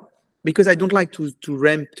 Or because I don't like to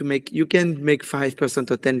ramp to make, you can make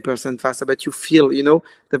 5% or 10% faster, but you feel,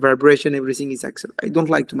 the vibration, everything is excellent. I don't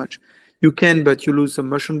like too much. You can, but you lose some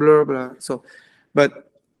motion blur, blah. So,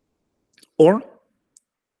 or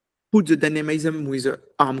put the dynamism with the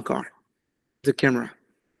arm car, the camera.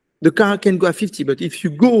 The car can go at 50, but if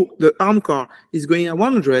you go, the arm car is going at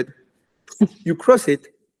 100, you cross it,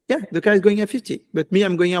 yeah, the car is going at 50, but me,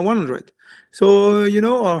 I'm going at 100. So,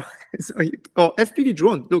 or FPV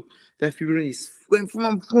drone, look, the FPV drone is,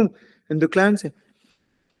 and the client say,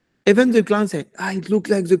 even the client say, it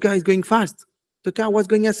looks like the car is going fast. The car was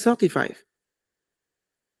going at 35.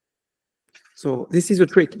 So this is a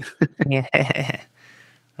trick. Yeah.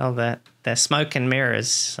 Oh, the smoke and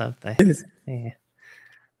mirrors of the. Yes. Yeah.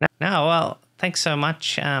 No, well, thanks so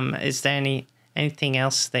much. Is there anything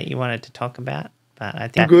else that you wanted to talk about? But I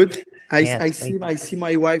think good. Yeah, I see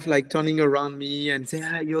my wife like turning around me and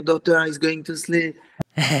say, your daughter is going to sleep.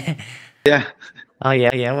 Yeah. Oh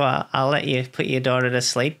yeah. Well, I'll let you put your daughter to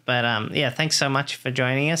sleep. But yeah, thanks so much for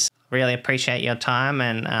joining us. Really appreciate your time,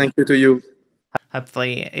 and thank you to you.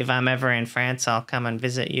 Hopefully, if I'm ever in France, I'll come and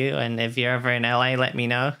visit you. And if you're ever in LA, let me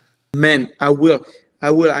know. Man, I will.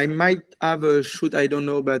 I might have a shoot, I don't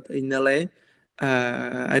know, but in LA.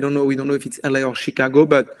 I don't know. We don't know if it's LA or Chicago,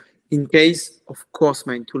 but in case, of course,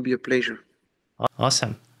 man, it will be a pleasure.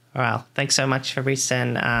 Awesome. Well, thanks so much, Fabrice,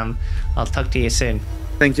 and I'll talk to you soon.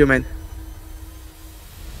 Thank you, man.